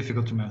very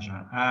difficult to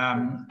measure.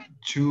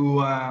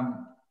 To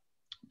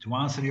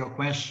answer your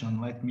question,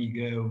 let me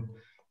go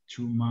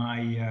to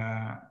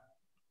my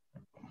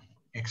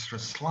extra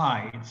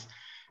slides.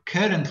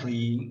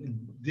 Currently,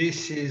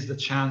 this is the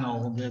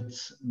channel that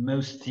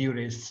most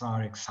theorists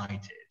are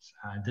excited.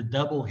 The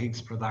double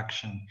Higgs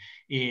production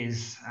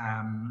is,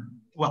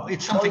 well,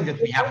 it's something that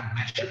we haven't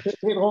measured.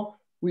 Pedro,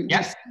 we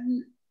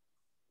see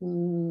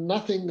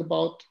nothing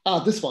about,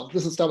 this one.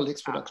 This is double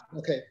Higgs production.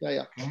 Okay,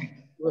 yeah. Okay.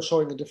 We're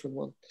showing a different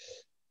one.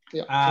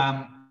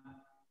 Yeah.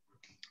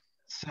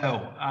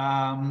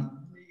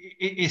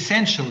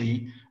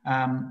 Essentially,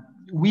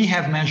 we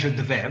have measured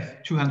the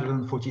VEV,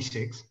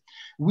 246.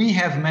 We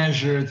have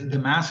measured the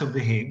mass of the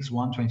Higgs,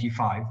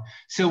 125.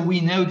 So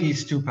we know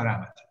these two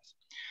parameters.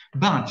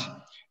 But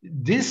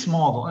this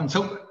model, and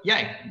so,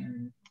 yeah,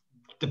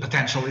 the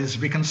potential is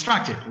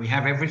reconstructed. We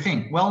have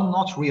everything. Well,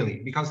 not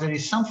really, because there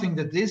is something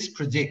that this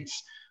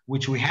predicts,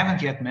 which we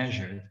haven't yet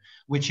measured,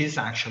 which is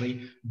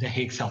actually the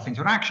Higgs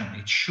self-interaction.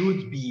 It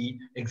should be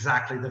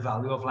exactly the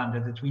value of lambda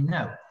that we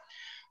know.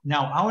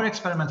 Now, our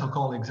experimental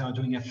colleagues are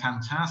doing a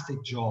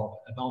fantastic job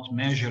about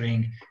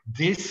measuring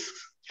this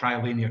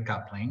trilinear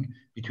coupling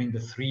between the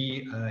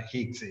three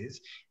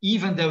Higgses,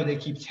 even though they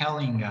keep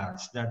telling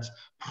us that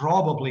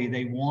probably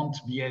they won't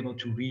be able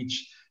to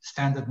reach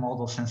standard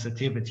model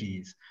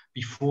sensitivities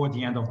before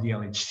the end of the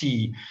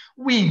LHC.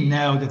 We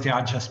know that they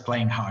are just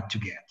playing hard to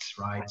get,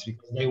 right?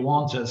 Because they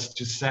want us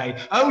to say,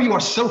 oh, you are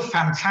so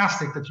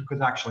fantastic that you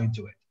could actually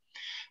do it.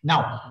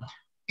 Now,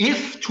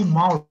 if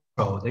tomorrow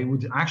they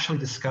would actually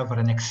discover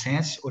an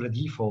excess or a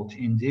default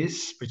in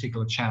this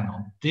particular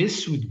channel,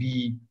 this would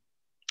be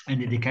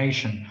an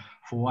indication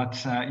for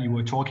what you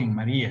were talking,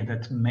 Maria,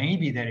 that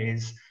maybe there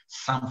is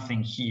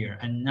something here,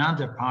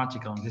 another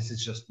particle, and this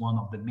is just one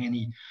of the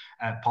many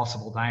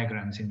possible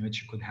diagrams in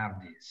which you could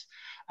have this.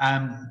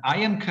 I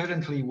am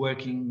currently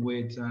working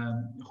with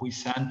Rui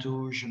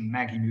Santos,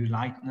 Maggie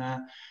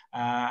Mühlleitner,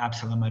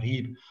 Absalom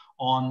Arib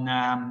on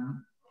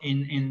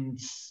in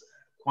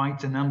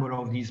quite a number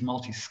of these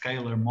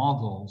multiscalar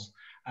models,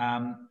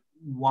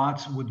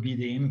 what would be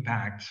the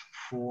impact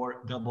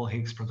for double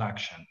Higgs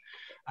production.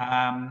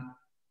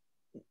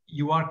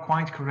 You are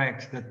quite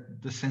correct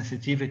that the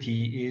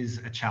sensitivity is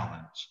a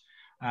challenge.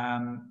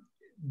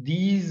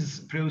 These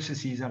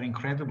processes are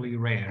incredibly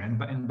rare.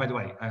 And by the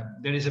way,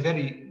 there is a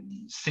very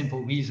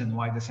simple reason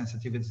why the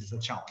sensitivity is a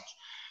challenge.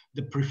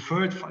 The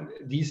preferred,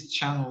 these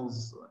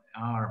channels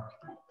are,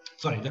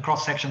 sorry, the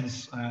cross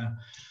sections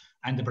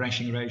and the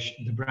branching ratio,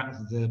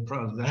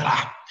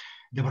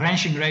 the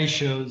branching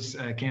ratios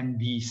can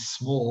be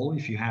small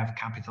if you have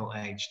capital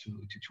H to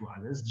two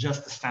others.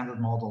 Just the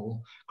standard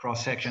model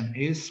cross section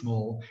is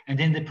small, and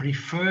then the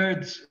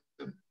preferred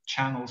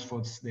channels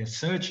for their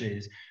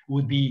searches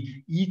would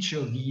be each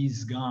of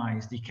these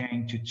guys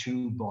decaying to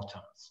two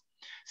bottoms.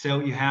 So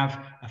you have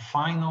a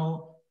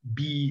final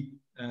B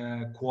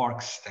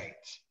quark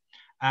state,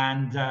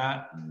 and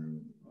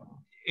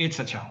it's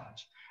a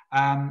challenge.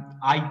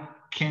 I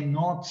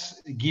cannot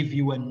give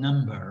you a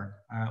number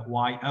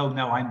why, oh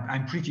no,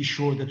 I'm pretty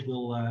sure that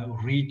we'll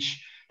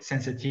reach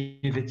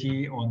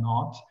sensitivity or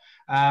not.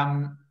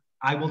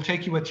 I will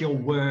take you at your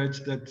word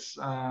that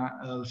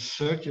a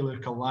circular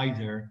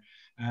collider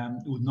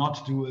would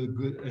not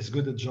do as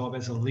good a job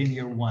as a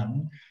linear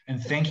one.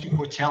 And thank you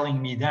for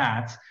telling me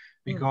that,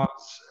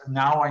 because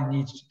now I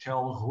need to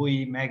tell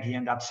Rui, Maggie,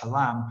 and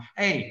Absalam,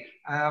 hey,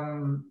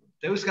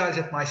 those guys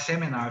at my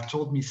seminar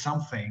told me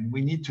something.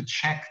 We need to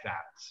check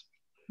that.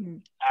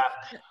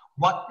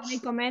 What? Can I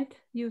comment?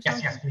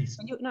 Yes, please.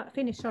 No,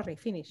 finish. Sorry,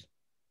 finish.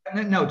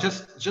 No,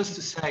 just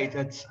to say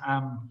that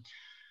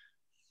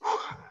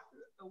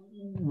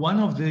one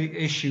of the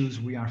issues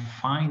we are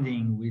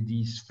finding with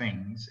these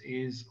things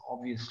is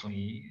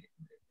obviously,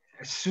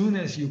 as soon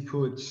as you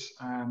put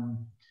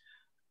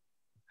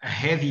a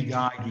heavy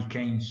guy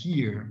decaying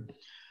here,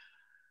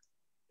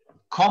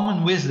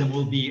 common wisdom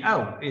will be,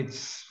 oh,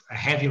 it's a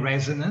heavy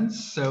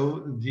resonance,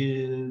 so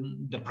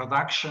the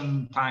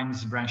production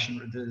times branching,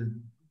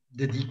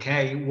 the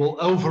decay will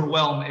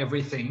overwhelm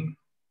everything,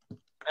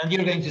 and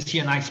you're going to see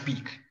a nice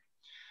peak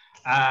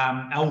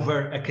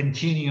over a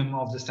continuum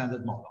of the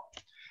standard model.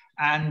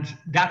 And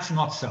that's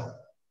not so.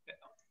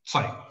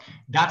 Sorry,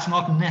 that's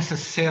not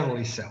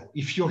necessarily so.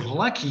 If you're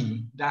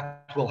lucky,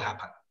 that will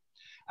happen.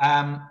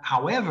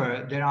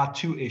 However, there are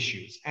two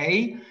issues.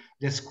 A,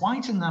 there's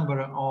quite a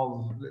number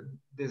of,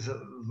 there's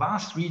a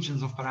vast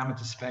regions of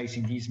parameter space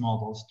in these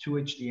models,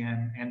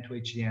 2HDM,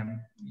 N2HDM,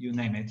 you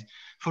name it,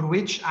 for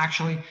which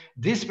actually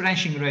this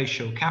branching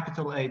ratio,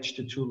 capital H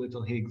to 2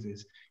 little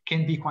Higgses,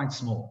 can be quite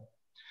small.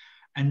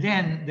 And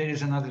then there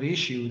is another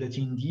issue that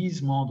in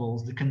these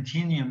models, the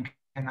continuum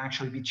can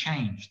actually be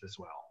changed as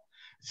well.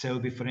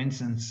 So for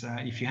instance,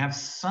 if you have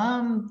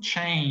some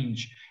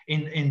change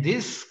in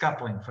this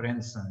coupling, for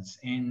instance,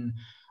 in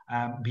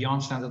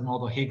beyond standard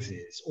model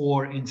Higgses,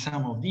 or in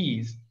some of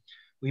these,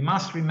 we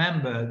must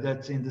remember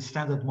that in the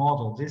standard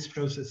model, this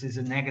process is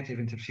a negative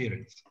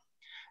interference.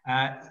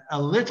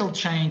 A little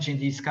change in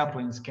these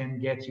couplings can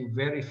get you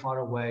very far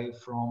away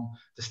from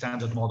the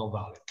standard model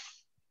value.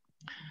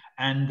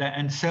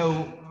 And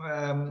so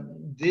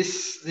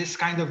this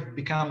kind of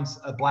becomes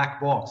a black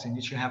box in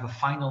which you have a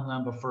final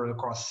number for a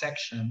cross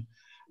section.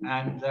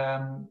 And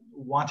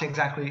what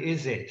exactly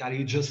is it? Are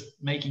you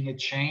just making a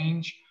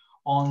change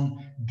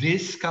on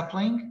this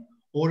coupling,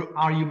 or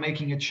are you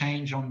making a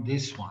change on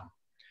this one?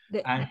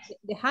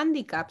 The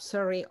handicap,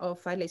 sorry,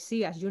 of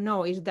LHC, as you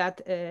know, is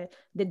that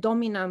the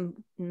dominant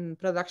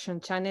production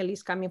channel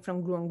is coming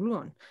from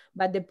gluon-gluon.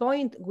 But the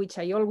point which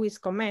I always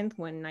comment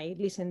when I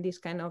listen to these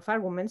kind of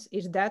arguments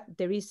is that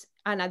there is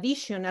an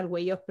additional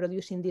way of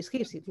producing these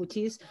Higgs, which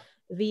is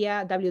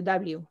via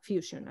WW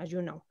fusion, as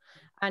you know.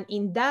 And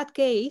in that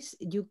case,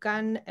 you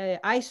can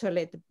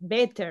isolate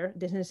better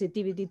the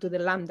sensitivity to the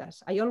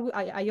lambdas.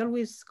 I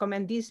always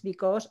comment this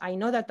because I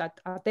know that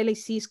at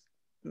LHC is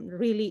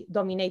really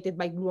dominated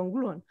by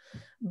gluon-gluon,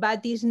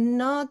 but it's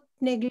not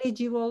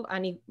negligible,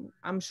 and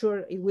I'm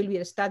sure it will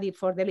be studied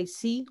for the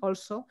LHC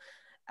also,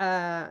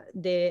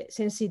 the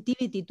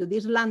sensitivity to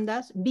these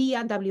lambdas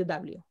via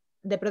WW,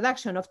 the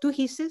production of two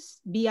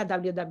Higgses via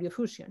WW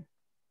fusion,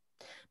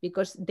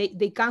 because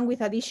they come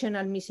with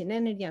additional missing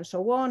energy and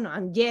so on,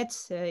 and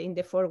jets in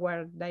the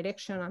forward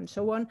direction and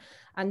so on,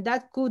 and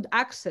that could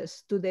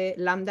access to the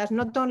lambdas,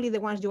 not only the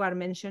ones you are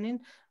mentioning,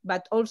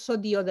 but also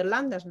the other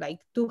lambdas, like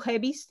two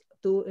heavies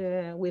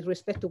with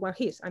respect to one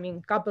Higgs, I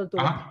mean, coupled to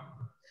one,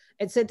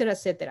 etc.,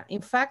 etc. In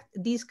fact,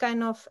 these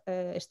kind of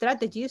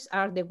strategies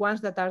are the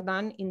ones that are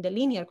done in the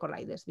linear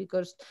colliders,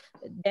 because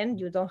then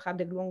you don't have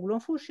the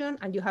gluon-gluon fusion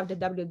and you have the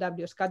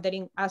WW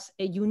scattering as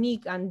a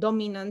unique and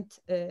dominant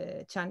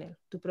channel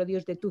to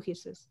produce the two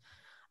Higgses.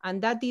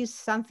 And that is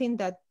something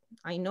that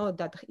I know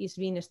that is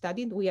being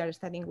studied. We are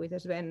studying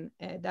with Sven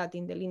that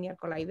in the linear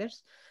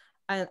colliders.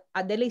 And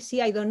at the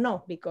LHC, I don't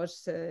know,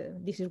 because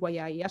this is why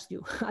I asked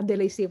you at the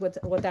LHC,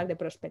 what are the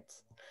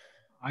prospects?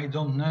 I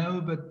don't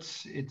know,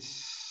 but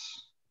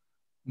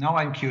now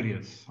I'm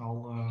curious.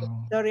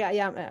 Sorry,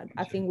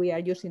 I think we are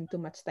using too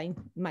much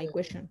time. My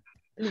question,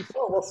 please.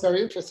 Oh, well, that's a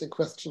very interesting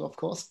question, of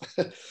course,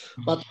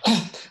 but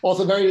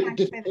also very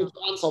difficult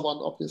to answer one,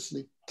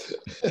 obviously.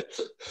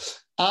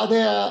 Are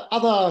there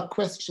other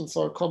questions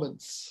or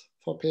comments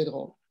for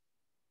Pedro?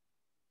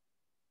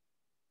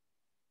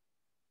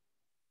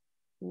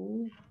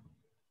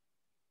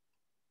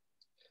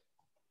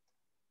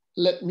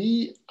 Let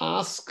me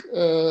ask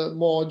a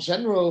more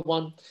general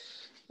one.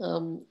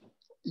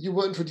 You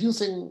were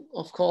introducing,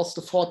 of course,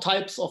 the 4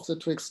 types of the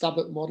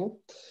Twiggs-Dubbelt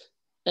model.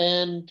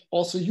 And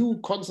also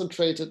you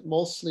concentrated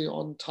mostly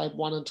on type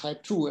 1 and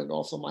type 2, and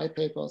also my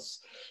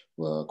papers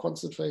were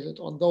concentrated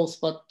on those.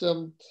 But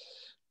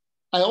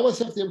I always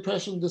have the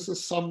impression this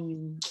is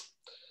some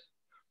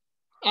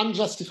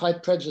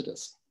unjustified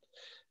prejudice.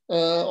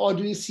 Or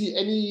do you see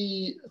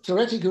any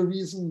theoretical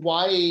reason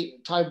why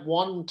type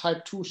 1,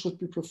 type 2 should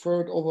be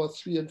preferred over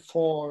 3 and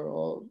 4?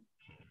 Or...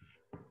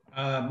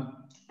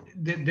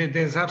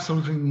 There's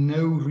absolutely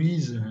no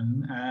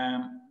reason.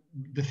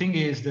 The thing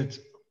is that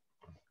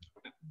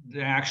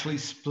they're actually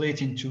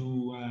split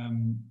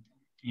into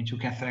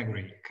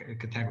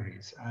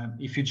categories.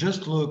 If you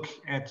just look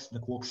at the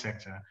quark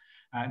sector,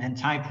 then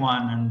type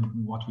 1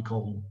 and what we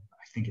call,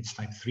 I think it's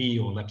type 3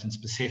 or lepton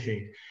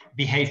specific,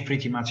 behave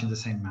pretty much in the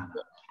same manner.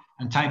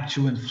 And type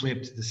 2 and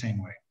flipped the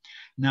same way.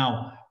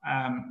 Now,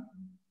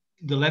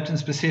 the lepton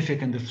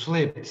specific and the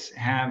flipped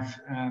have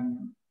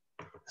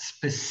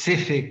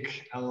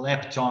specific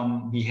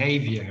lepton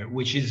behavior,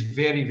 which is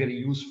very, very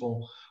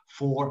useful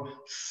for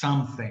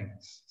some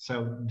things.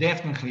 So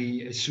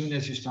definitely, as soon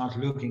as you start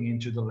looking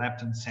into the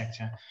lepton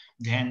sector,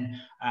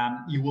 then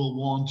you will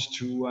want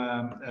to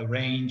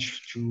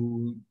arrange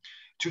to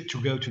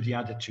go to the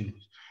other two.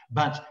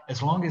 But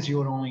as long as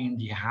you're only in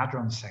the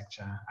hadron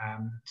sector,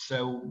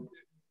 so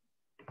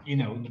you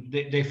know,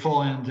 they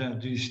fall under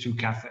these two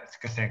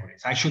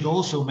categories. I should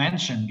also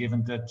mention,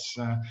 given that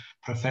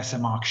Professor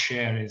Mark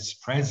Scher is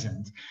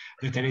present,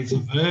 that there is a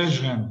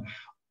version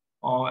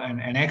or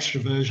an extra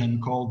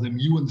version called the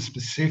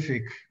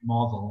muon-specific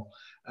model,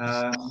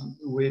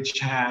 which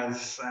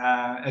has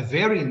a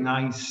very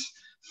nice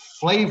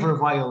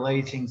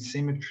flavor-violating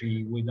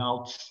symmetry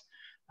without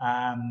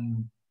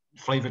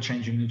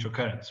flavor-changing neutral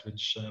currents,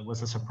 which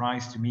was a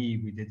surprise to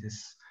me. We did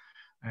this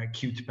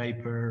cute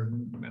paper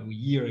a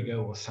year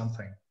ago or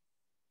something,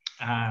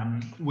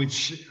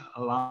 which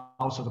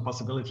allows for the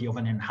possibility of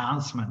an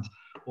enhancement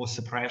or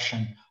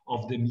suppression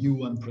of the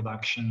muon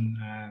production,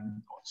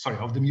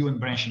 of the muon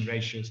branching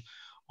ratios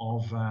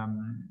of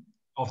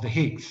the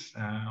Higgs,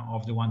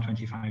 of the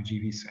 125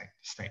 GeV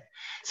state.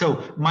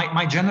 So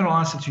my general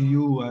answer to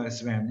you,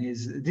 Sven,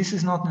 is this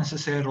is not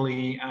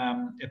necessarily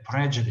a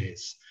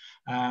prejudice,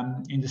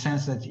 in the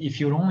sense that if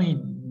you're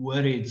only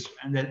worried,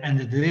 and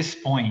at this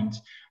point,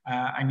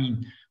 I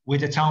mean,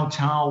 with the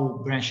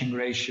tau-tau branching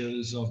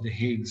ratios of the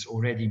Higgs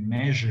already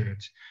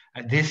measured,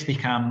 this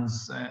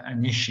becomes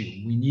an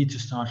issue. We need to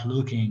start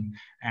looking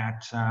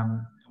at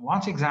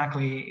what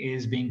exactly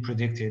is being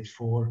predicted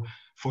for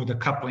the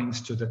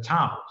couplings to the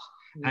taus.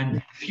 And in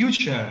the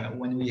future,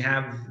 when we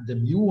have the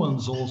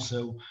muons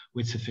also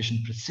with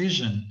sufficient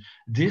precision,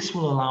 this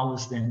will allow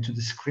us then to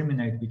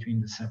discriminate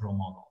between the several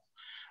models.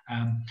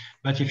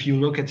 But if you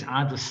look at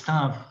other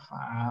stuff,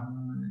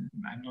 I'm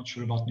not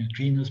sure about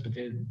neutrinos, but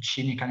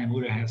Shinya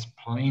Kanemura has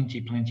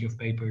plenty of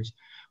papers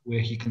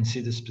where he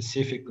considers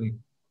specifically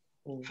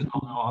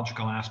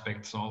phenomenological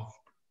aspects of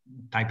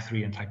type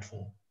 3 and type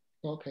 4.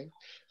 Okay.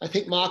 I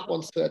think Mark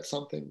wants to add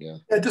something, yeah.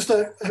 Just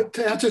to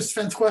answer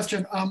Sven's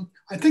question,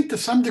 I think to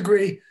some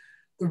degree,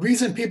 the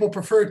reason people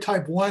prefer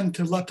type 1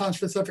 to lepton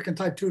specific and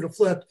type 2 to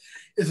flip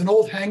is an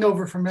old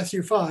hangover from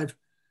SU5,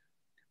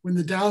 when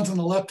the downs and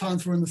the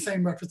leptons were in the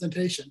same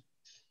representation.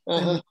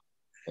 And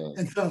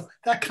so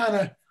that kind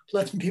of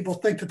lets people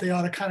think that they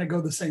ought to kind of go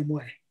the same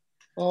way.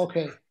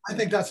 Okay. I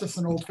think that's just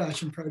an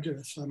old-fashioned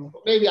prejudice. I don't...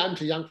 Maybe I'm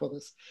too young for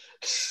this.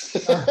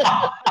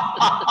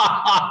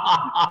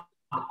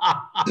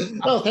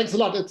 Oh, thanks a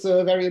lot. It's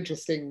a very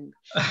interesting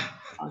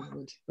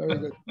argument. Very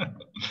good.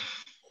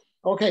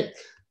 Okay.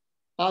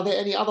 Are there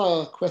any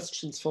other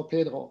questions for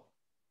Pedro?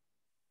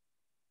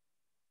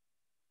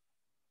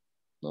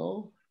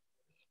 No?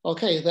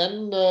 Okay,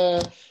 then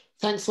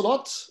thanks a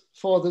lot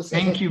for this.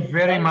 Thank you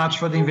very much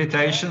for the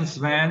invitation,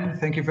 Sven.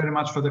 Thank you very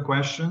much for the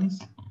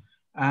questions.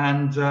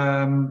 And,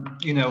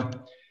 you know,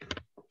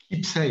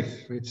 keep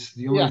safe. It's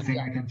the only thing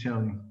I can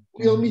tell you.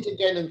 We'll meet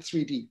again in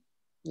 3D.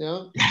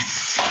 Yeah?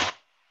 Yes.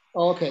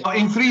 Okay.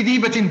 In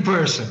 3D, but in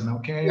person,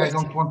 okay? Yes. I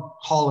don't want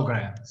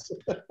holograms.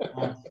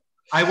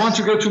 I want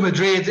to go to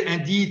Madrid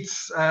and eat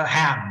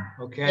ham,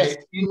 okay? Yes,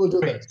 we will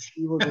do that.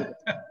 We will do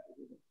that.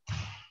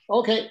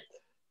 Okay.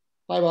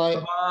 Bye-bye.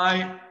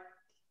 Bye-bye.